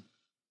reason.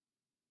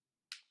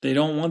 They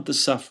don't want the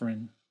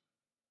suffering.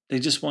 They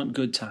just want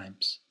good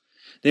times.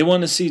 They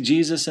want to see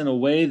Jesus in a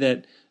way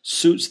that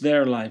suits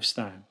their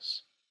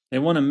lifestyles. They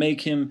want to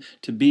make him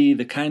to be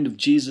the kind of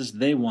Jesus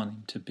they want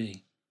him to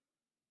be.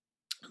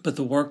 But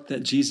the work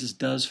that Jesus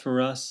does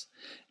for us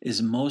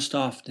is most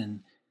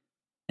often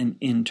an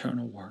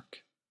internal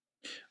work.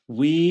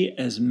 We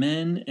as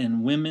men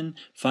and women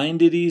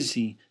find it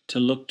easy to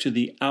look to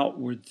the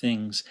outward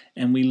things,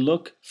 and we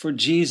look for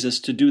Jesus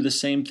to do the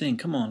same thing.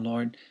 Come on,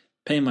 Lord,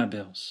 pay my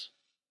bills.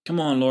 Come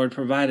on, Lord,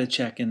 provide a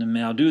check in the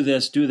mail. Do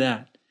this, do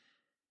that.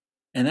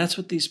 And that's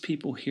what these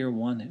people here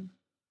wanted.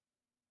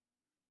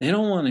 They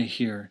don't want to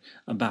hear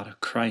about a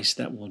Christ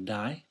that will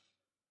die.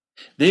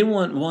 They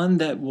want one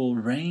that will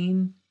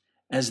reign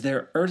as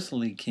their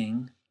earthly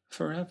king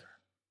forever.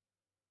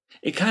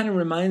 It kind of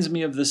reminds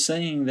me of the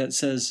saying that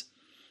says,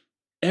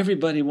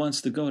 everybody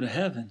wants to go to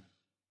heaven,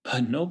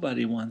 but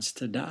nobody wants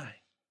to die.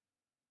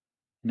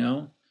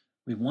 No,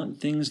 we want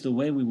things the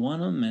way we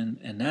want them,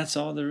 and that's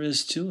all there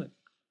is to it.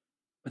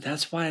 But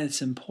that's why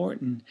it's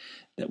important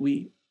that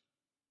we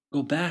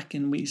go back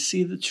and we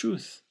see the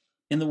truth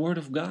in the Word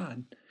of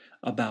God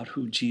about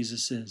who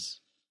Jesus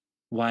is,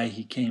 why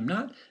he came,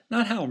 not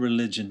how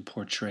religion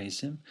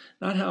portrays him,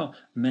 not how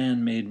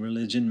man-made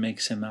religion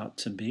makes him out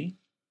to be.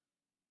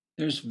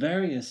 There's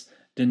various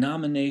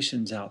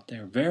denominations out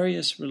there,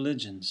 various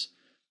religions,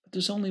 but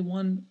there's only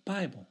one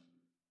Bible.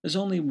 There's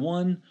only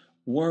one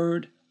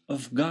Word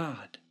of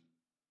God.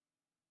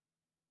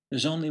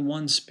 There's only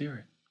one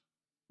Spirit,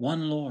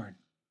 one Lord.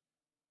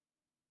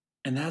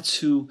 And that's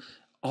who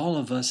all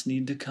of us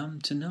need to come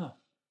to know.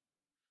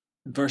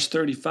 In verse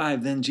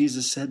 35, then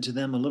Jesus said to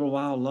them, "A little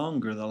while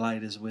longer the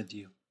light is with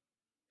you.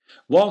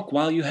 Walk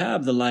while you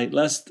have the light,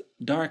 lest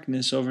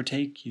darkness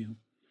overtake you.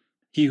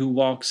 He who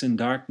walks in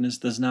darkness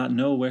does not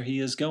know where he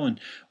is going.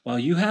 While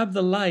you have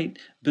the light,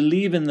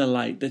 believe in the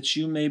light, that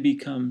you may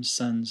become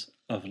sons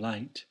of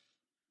light."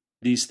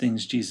 These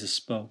things Jesus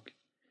spoke,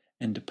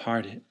 and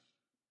departed,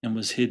 and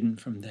was hidden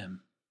from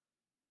them.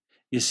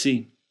 You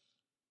see,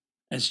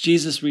 as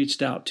Jesus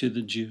reached out to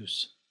the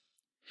Jews,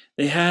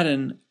 they had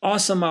an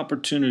awesome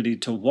opportunity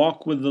to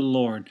walk with the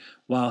Lord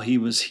while he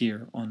was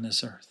here on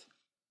this earth.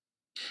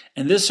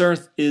 And this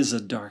earth is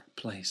a dark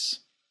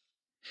place.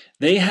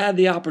 They had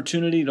the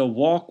opportunity to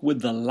walk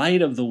with the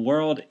light of the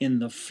world in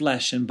the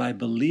flesh, and by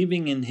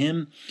believing in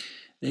him,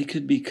 they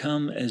could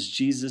become, as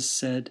Jesus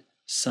said,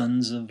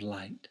 sons of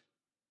light.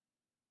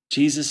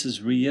 Jesus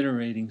is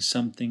reiterating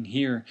something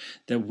here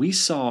that we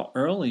saw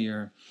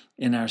earlier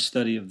in our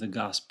study of the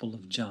Gospel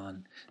of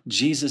John.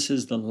 Jesus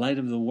is the light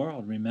of the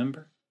world,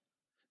 remember?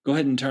 Go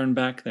ahead and turn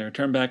back there.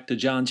 Turn back to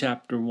John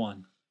chapter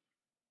 1.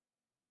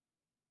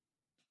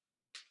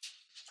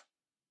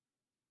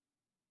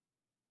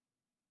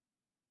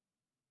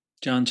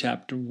 John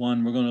chapter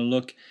 1, we're going to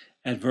look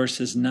at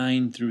verses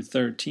 9 through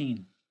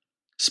 13.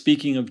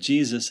 Speaking of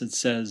Jesus, it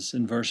says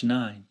in verse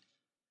 9,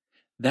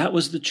 that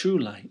was the true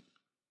light,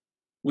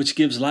 which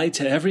gives light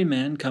to every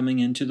man coming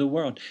into the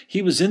world.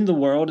 He was in the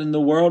world, and the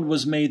world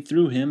was made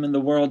through him, and the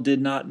world did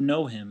not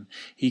know him.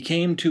 He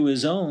came to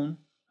his own.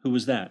 Who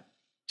was that?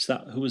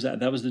 Who was that?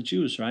 That was the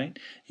Jews, right?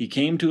 He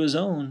came to his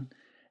own,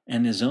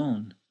 and his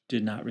own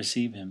did not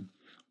receive him.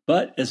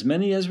 But as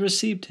many as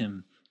received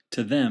him,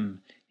 to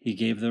them he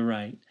gave the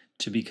right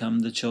to become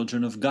the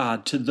children of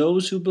God, to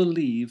those who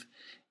believe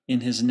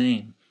in his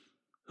name,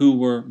 who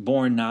were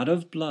born not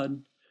of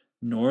blood,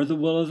 nor the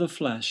will of the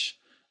flesh,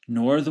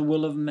 nor the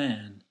will of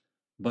man,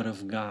 but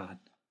of God.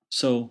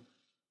 So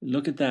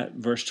look at that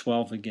verse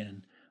 12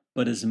 again.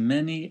 But as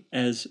many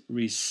as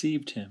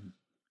received him,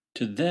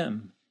 to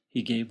them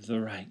he gave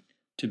the right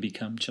to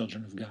become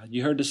children of God.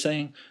 You heard the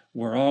saying,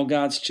 we're all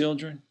God's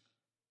children?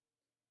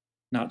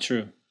 Not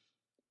true.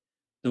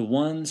 The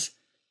ones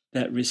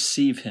that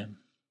receive him,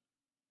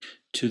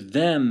 to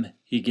them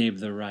he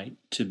gave the right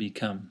to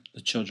become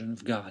the children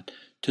of God.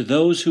 To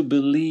those who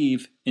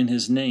believe in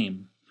his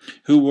name,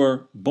 who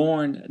were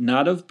born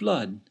not of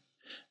blood,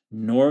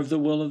 nor of the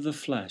will of the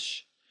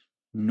flesh,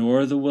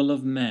 nor the will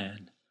of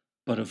man,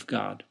 but of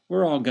God.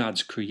 We're all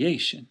God's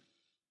creation.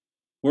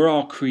 We're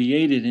all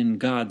created in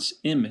God's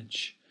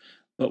image,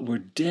 but we're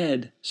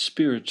dead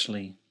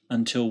spiritually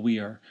until we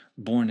are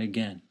born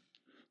again,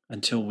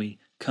 until we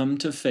come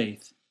to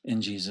faith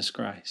in Jesus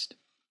Christ.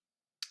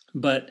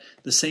 But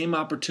the same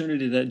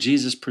opportunity that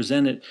Jesus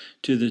presented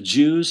to the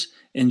Jews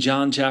in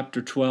John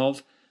chapter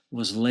 12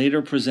 was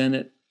later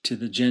presented to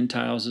the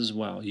Gentiles as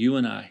well. You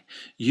and I,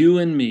 you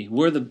and me,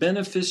 we're the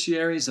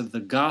beneficiaries of the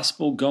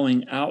gospel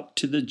going out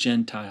to the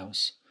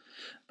Gentiles.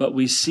 But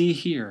we see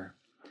here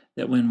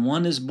that when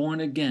one is born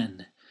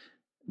again,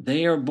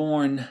 they are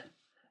born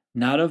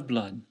not of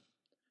blood,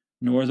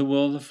 nor the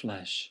will of the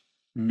flesh,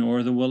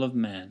 nor the will of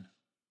man,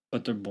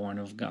 but they're born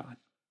of God.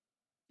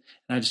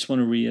 And I just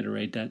want to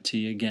reiterate that to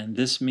you again.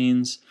 This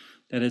means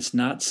that it's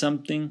not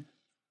something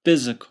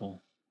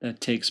physical that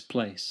takes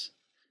place.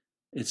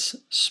 It's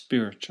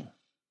spiritual.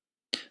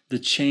 The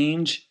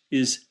change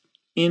is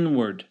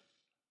inward,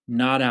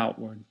 not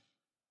outward.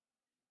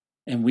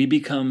 And we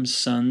become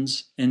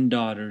sons and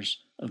daughters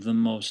of the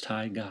Most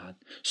High God.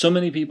 So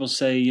many people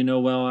say,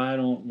 well, I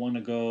don't want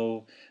to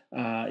go.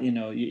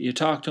 You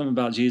talk to them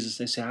about Jesus,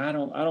 they say, I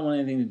don't want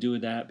anything to do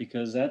with that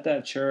because at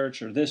that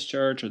church or this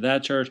church or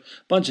that church,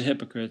 bunch of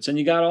hypocrites. And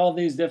you got all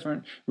these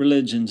different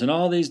religions and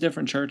all these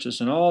different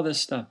churches and all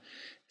this stuff.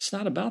 It's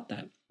not about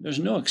that. There's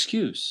no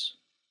excuse.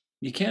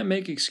 You can't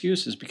make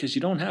excuses because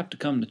you don't have to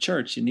come to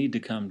church. You need to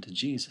come to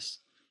Jesus.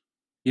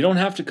 You don't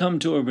have to come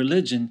to a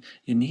religion.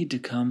 You need to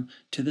come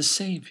to the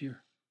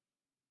Savior.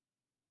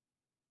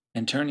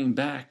 And turning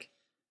back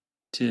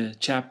to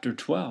chapter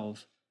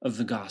 12 of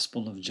the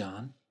Gospel of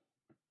John,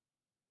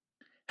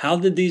 how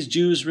did these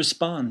Jews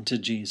respond to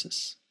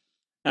Jesus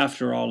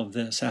after all of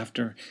this,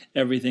 after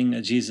everything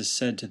that Jesus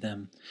said to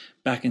them?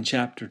 Back in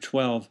chapter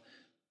 12,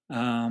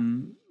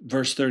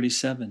 verse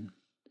 37.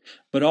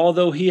 But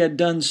although he had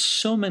done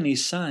so many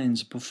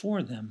signs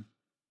before them,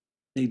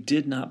 they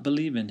did not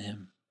believe in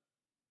him.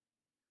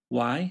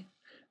 Why?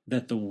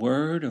 That the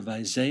word of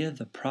Isaiah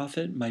the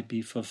prophet might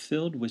be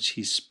fulfilled, which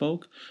he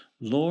spoke,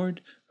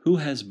 Lord, who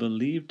has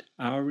believed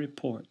our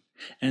report?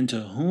 And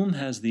to whom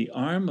has the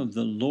arm of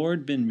the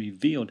Lord been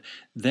revealed?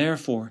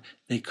 Therefore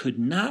they could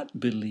not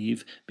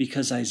believe,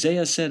 because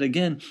Isaiah said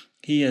again,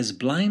 he has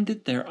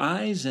blinded their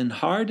eyes and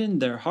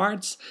hardened their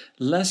hearts,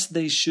 lest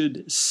they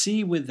should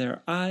see with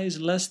their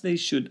eyes, lest they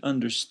should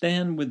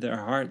understand with their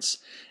hearts,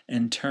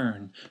 and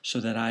turn, so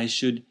that I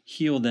should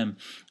heal them.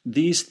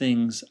 These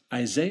things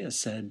Isaiah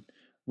said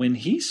when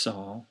he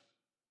saw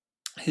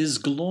his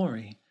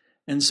glory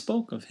and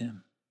spoke of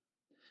him.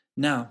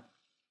 Now,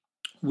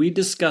 we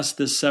discussed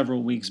this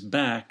several weeks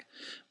back,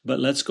 but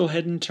let's go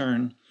ahead and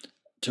turn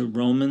to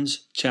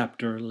Romans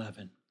chapter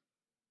 11.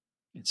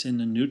 It's in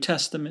the New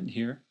Testament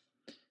here.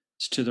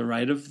 It's to the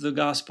right of the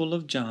Gospel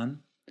of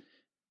John,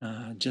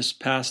 just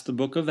past the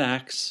book of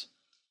Acts.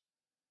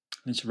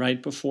 It's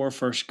right before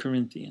 1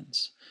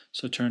 Corinthians.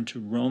 So turn to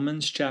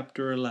Romans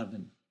chapter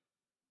 11.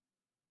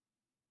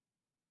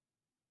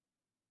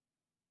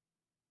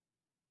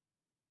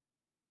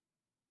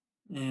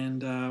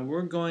 And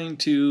we're going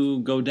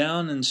to go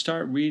down and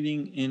start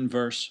reading in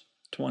verse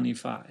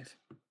 25.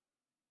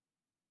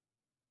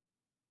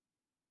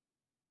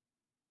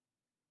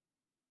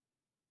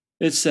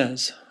 It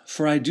says,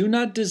 For I do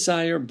not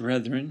desire,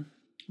 brethren,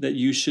 that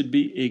you should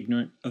be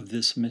ignorant of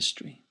this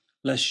mystery,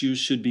 lest you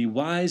should be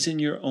wise in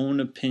your own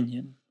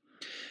opinion,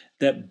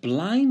 that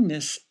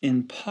blindness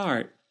in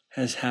part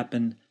has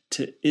happened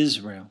to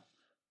Israel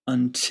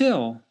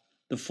until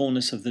the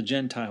fullness of the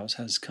Gentiles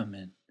has come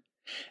in.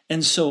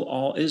 And so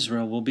all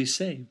Israel will be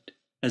saved,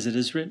 as it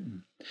is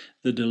written.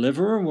 The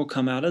deliverer will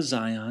come out of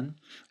Zion,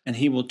 and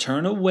he will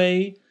turn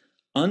away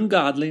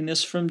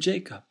ungodliness from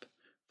Jacob.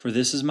 For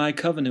this is my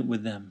covenant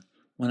with them,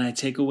 when I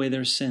take away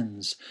their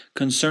sins.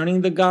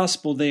 Concerning the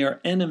gospel they are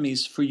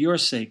enemies for your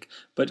sake,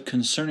 but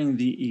concerning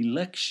the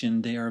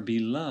election they are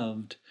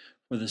beloved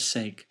for the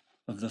sake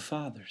of the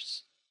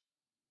fathers.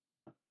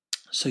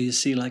 So you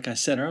see, like I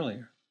said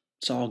earlier,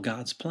 it's all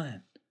God's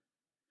plan.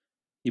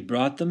 He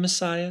brought the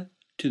Messiah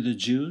to the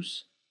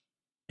Jews,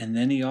 and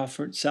then he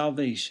offered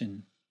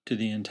salvation to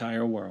the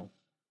entire world.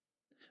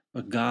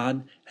 But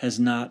God has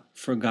not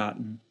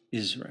forgotten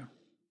Israel.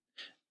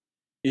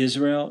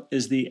 Israel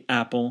is the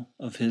apple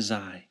of his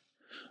eye.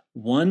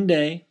 One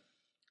day,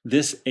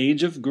 this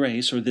age of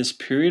grace, or this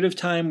period of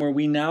time where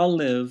we now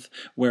live,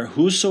 where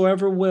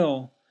whosoever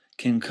will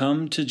can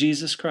come to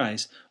Jesus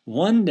Christ,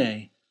 one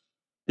day,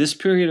 this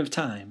period of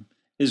time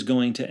is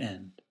going to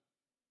end.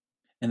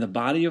 And the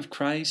body of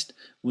Christ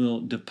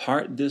will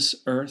depart this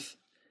earth,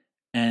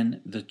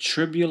 and the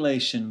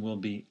tribulation will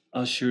be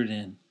ushered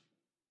in.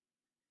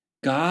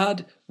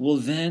 God will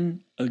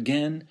then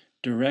again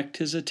direct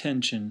his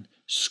attention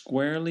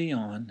squarely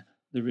on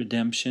the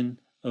redemption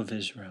of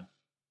Israel.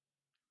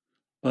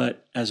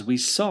 But as we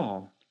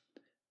saw,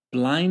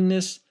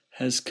 blindness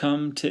has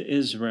come to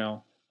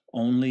Israel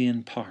only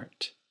in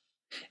part.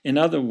 In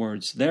other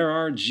words, there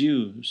are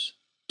Jews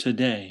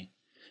today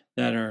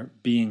that are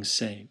being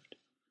saved.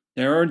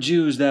 There are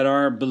Jews that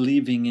are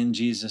believing in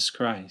Jesus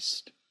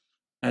Christ,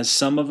 as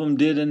some of them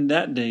did in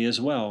that day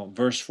as well.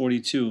 Verse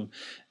 42,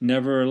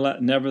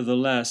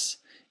 nevertheless,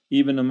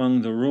 even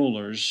among the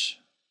rulers,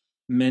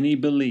 many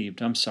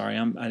believed. I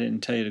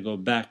didn't tell you to go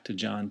back to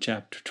John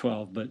chapter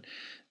 12, but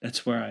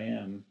that's where I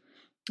am.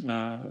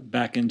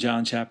 Back in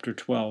John chapter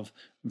 12,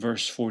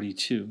 verse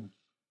 42.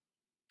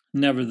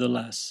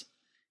 Nevertheless,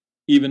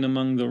 even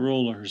among the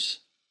rulers,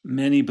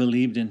 many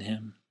believed in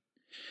him.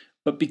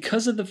 But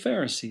because of the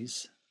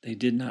Pharisees, they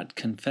did not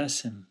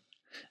confess him,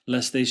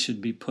 lest they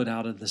should be put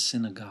out of the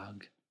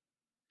synagogue.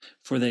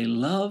 For they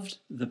loved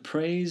the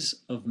praise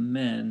of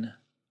men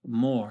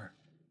more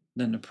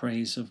than the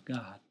praise of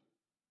God.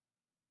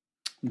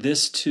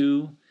 This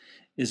too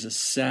is a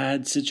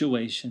sad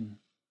situation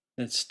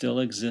that still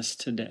exists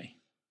today.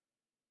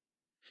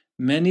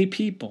 Many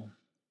people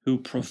who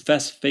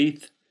profess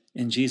faith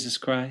in Jesus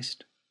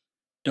Christ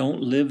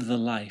don't live the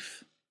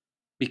life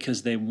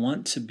because they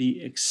want to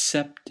be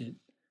accepted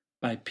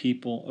by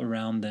people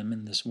around them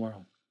in this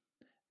world.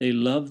 They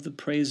love the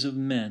praise of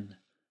men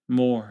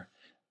more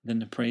than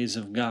the praise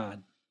of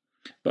God.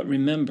 But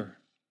remember,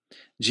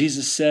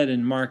 Jesus said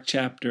in Mark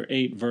chapter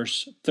 8,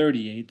 verse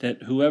 38,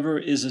 that whoever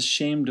is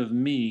ashamed of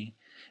me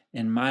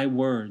and my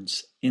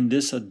words in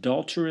this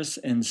adulterous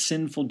and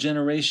sinful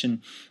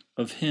generation,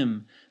 of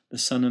him the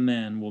Son of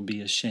Man will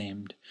be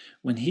ashamed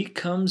when he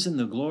comes in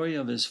the glory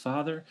of his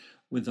Father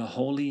with the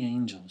holy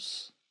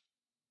angels.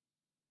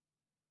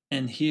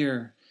 And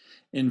here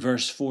in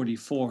verse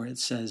 44 it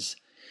says,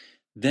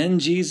 Then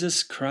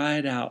Jesus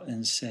cried out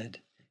and said,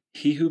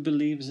 He who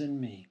believes in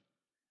me,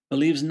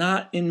 believes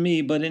not in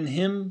me, but in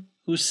him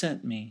who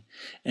sent me.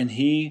 And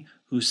he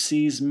who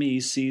sees me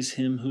sees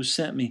him who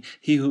sent me.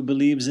 He who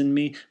believes in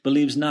me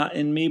believes not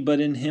in me,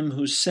 but in him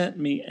who sent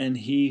me. And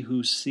he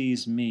who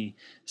sees me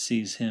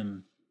sees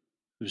him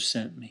who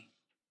sent me.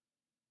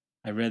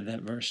 I read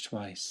that verse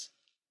twice,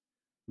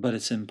 but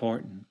it's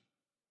important.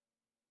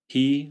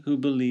 He who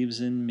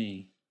believes in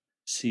me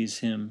sees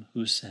him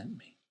who sent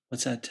me.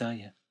 What's that tell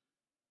you?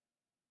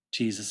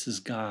 Jesus is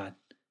God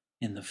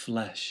in the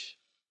flesh.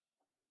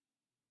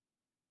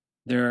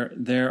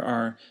 There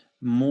are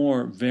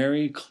more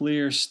very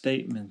clear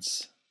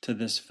statements to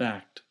this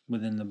fact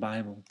within the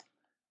Bible,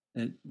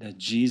 that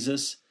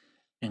Jesus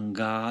and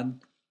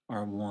God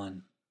are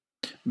one.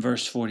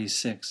 Verse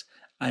 46,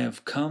 I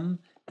have come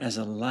as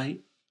a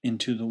light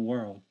into the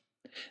world,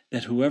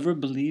 that whoever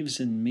believes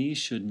in me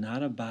should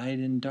not abide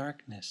in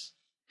darkness.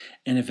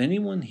 And if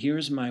anyone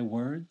hears my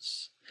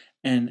words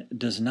and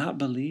does not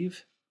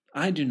believe,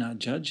 I do not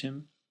judge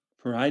him,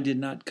 for I did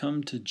not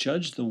come to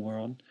judge the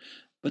world,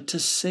 but to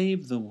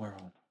save the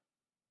world.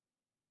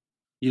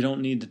 You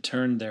don't need to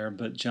turn there,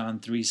 but John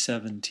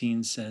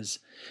 3:17 says,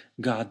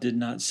 God did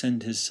not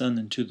send his Son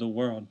into the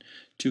world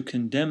to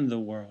condemn the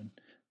world,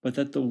 but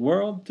that the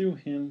world through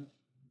him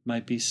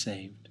might be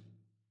saved.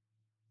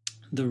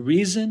 The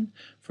reason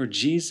for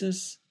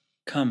Jesus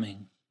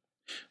coming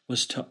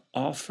was to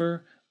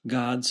offer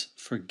God's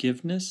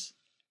forgiveness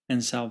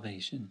and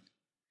salvation.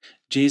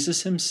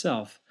 Jesus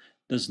himself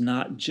does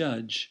not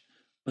judge,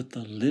 but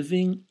the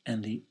living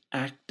and the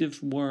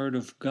active Word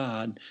of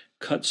God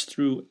cuts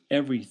through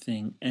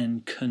everything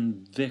and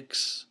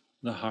convicts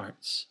the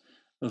hearts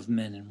of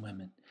men and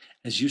women.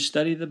 As you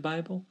study the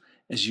Bible,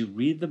 as you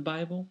read the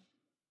Bible,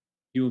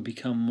 you will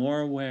become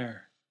more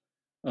aware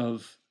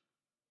of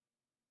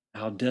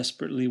how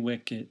desperately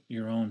wicked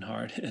your own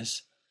heart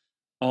is.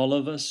 All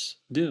of us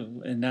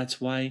do, and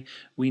that's why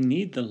we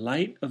need the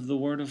light of the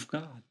Word of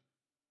God.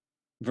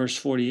 Verse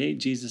 48,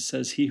 Jesus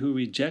says, He who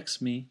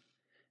rejects me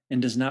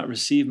and does not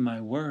receive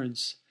my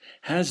words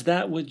has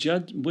that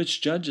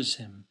which judges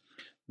him.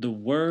 The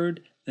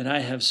word that I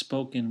have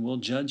spoken will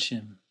judge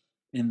him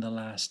in the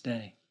last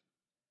day.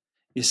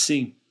 You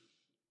see,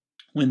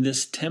 when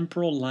this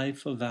temporal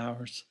life of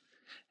ours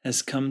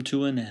has come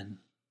to an end,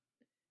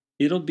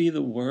 it'll be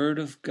the Word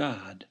of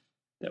God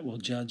that will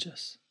judge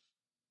us.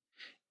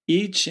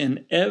 Each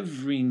and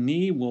every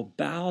knee will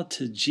bow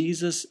to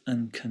Jesus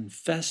and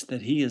confess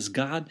that he is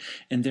God,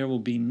 and there will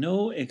be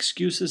no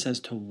excuses as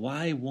to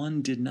why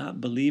one did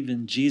not believe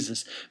in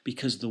Jesus,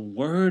 because the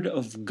Word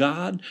of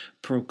God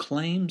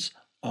proclaims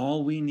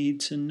all we need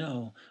to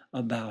know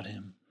about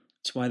him.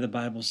 That's why the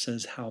Bible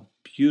says, how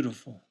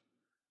beautiful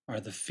are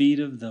the feet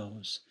of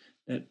those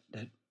that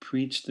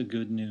preach the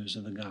good news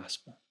of the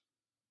gospel.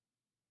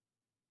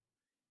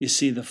 You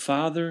see, the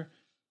Father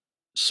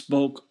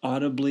spoke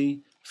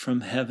audibly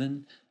from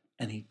heaven,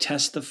 and he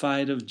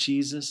testified of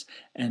Jesus,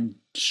 and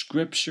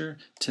Scripture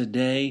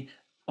today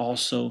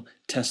also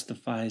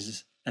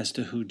testifies as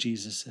to who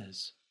Jesus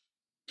is.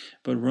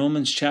 But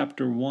Romans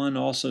chapter 1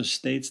 also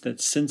states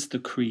that since the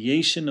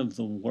creation of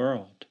the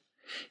world,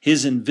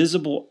 his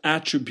invisible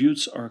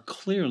attributes are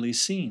clearly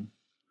seen,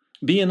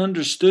 being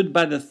understood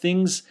by the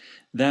things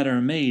that are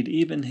made,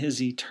 even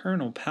his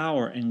eternal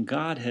power and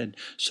Godhead,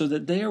 so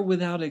that they are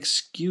without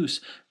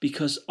excuse,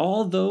 because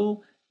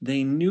although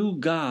they knew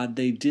God,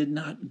 they did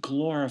not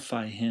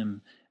glorify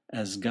him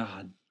as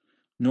God,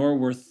 nor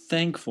were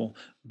thankful,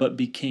 but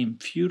became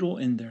futile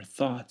in their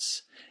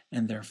thoughts,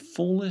 and their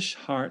foolish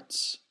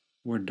hearts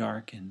were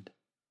darkened.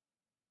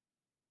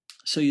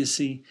 So you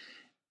see,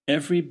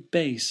 every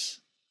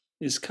base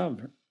is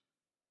covered.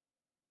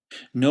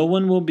 No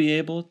one will be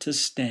able to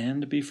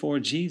stand before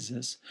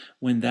Jesus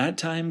when that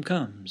time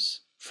comes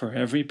for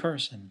every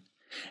person.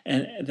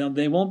 And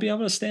they won't be able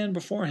to stand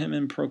before him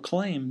and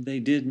proclaim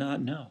they did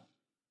not know.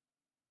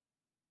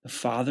 The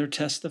Father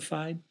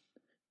testified,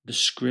 the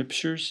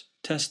Scriptures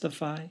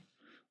testify,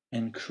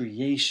 and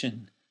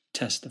creation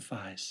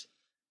testifies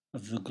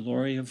of the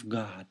glory of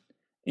God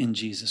in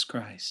Jesus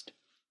Christ.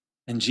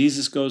 And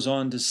Jesus goes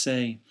on to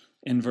say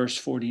in verse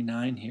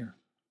 49 here,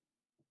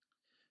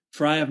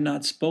 "For I have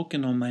not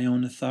spoken on my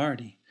own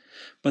authority,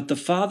 but the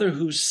Father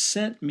who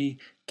sent me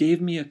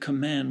gave me a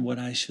command what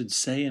I should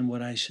say and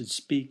what I should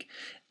speak,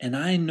 and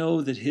I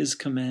know that his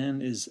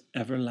command is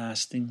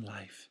everlasting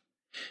life.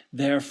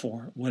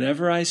 Therefore,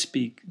 whatever I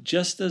speak,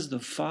 just as the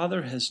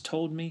Father has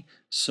told me,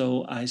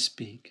 so I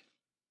speak."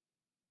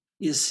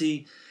 You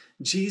see,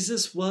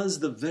 Jesus was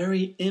the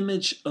very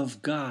image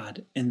of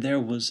God, and there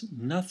was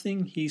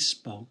nothing he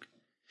spoke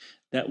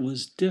that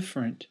was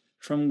different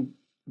from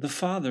the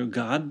Father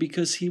God,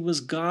 because he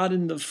was God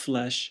in the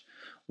flesh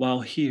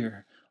while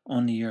here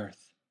on the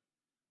earth.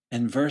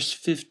 And verse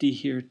 50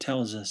 here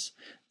tells us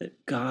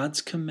that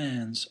God's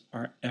commands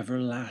are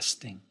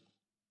everlasting.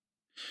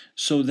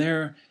 So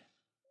there's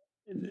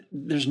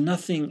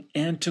nothing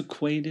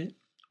antiquated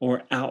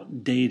or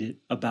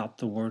outdated about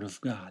the Word of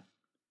God.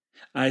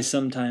 I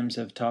sometimes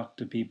have talked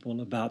to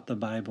people about the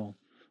Bible,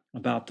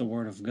 about the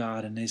Word of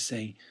God, and they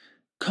say,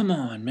 "Come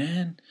on,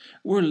 man,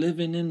 we're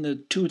living in the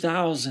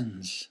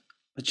 2000s.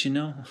 But you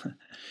know,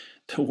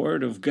 the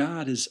Word of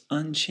God is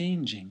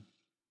unchanging.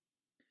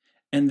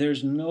 And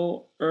there's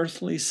no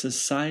earthly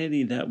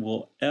society that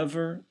will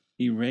ever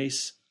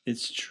erase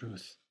its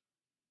truth.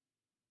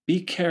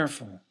 Be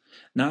careful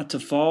not to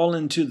fall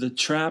into the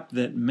trap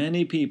that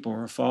many people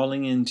are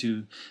falling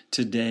into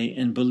today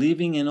and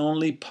believing in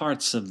only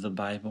parts of the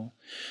Bible,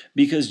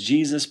 because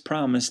Jesus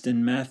promised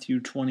in Matthew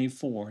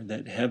 24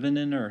 that heaven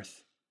and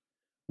earth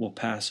will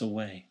pass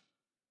away,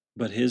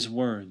 but his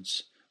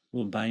words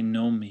will by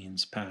no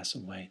means pass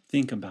away.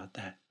 Think about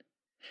that.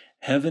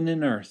 Heaven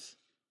and earth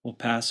will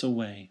pass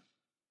away.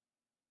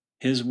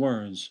 His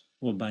words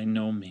will by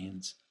no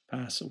means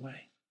pass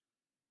away.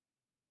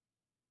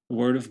 The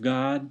Word of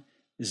God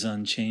is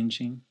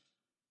unchanging.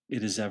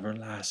 It is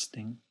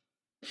everlasting.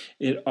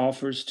 It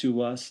offers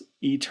to us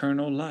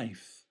eternal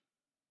life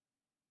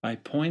by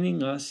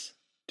pointing us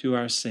to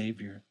our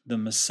Savior, the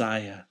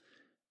Messiah,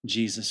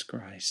 Jesus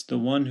Christ, the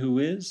one who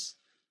is,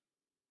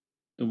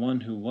 the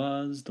one who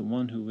was, the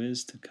one who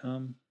is to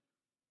come,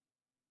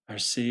 our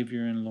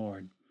Savior and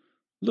Lord.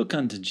 Look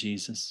unto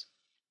Jesus.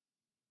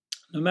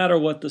 No matter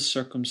what the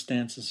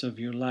circumstances of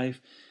your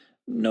life,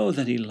 know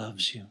that he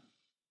loves you.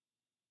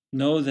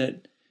 Know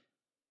that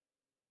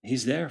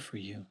he's there for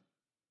you.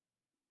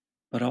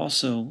 But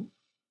also,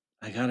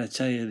 I got to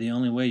tell you, the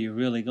only way you're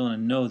really going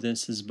to know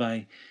this is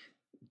by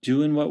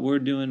doing what we're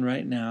doing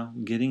right now,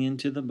 getting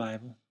into the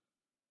Bible,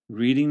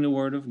 reading the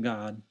Word of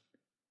God,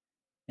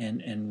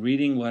 and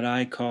reading what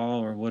I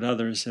call, or what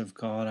others have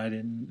called, I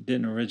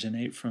didn't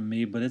originate from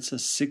me, but it's a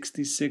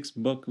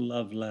 66-book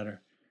love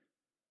letter.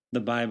 The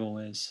Bible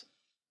is.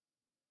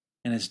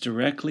 And it's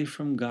directly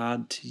from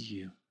God to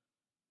you.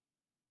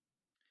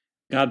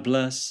 God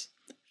bless.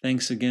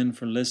 Thanks again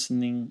for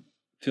listening.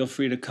 Feel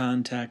free to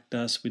contact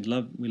us. We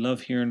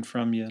love hearing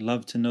from you.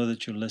 Love to know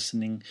that you're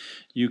listening.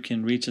 You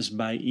can reach us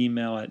by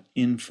email at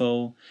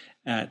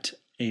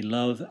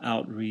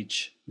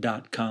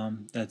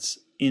info@aloveoutreach.com. That's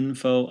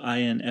info,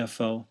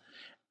 I-N-F-O,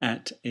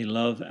 at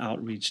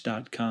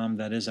aloveoutreach.com.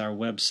 That is our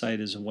website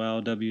as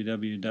well,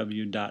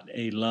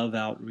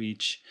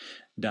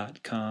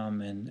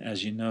 www.aloveoutreach.com. And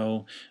as you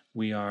know,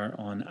 we are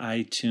on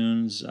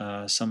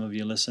iTunes. Some of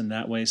you listen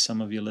that way.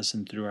 Some of you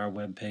listen through our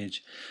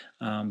webpage.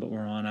 But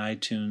we're on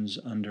iTunes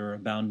under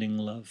Abounding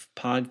Love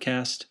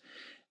Podcast.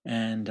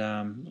 and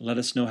let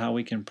us know how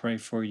we can pray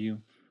for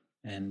you.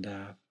 And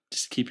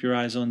just keep your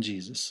eyes on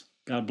Jesus.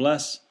 God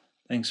bless.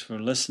 Thanks for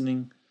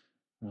listening.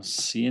 We'll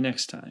see you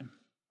next time.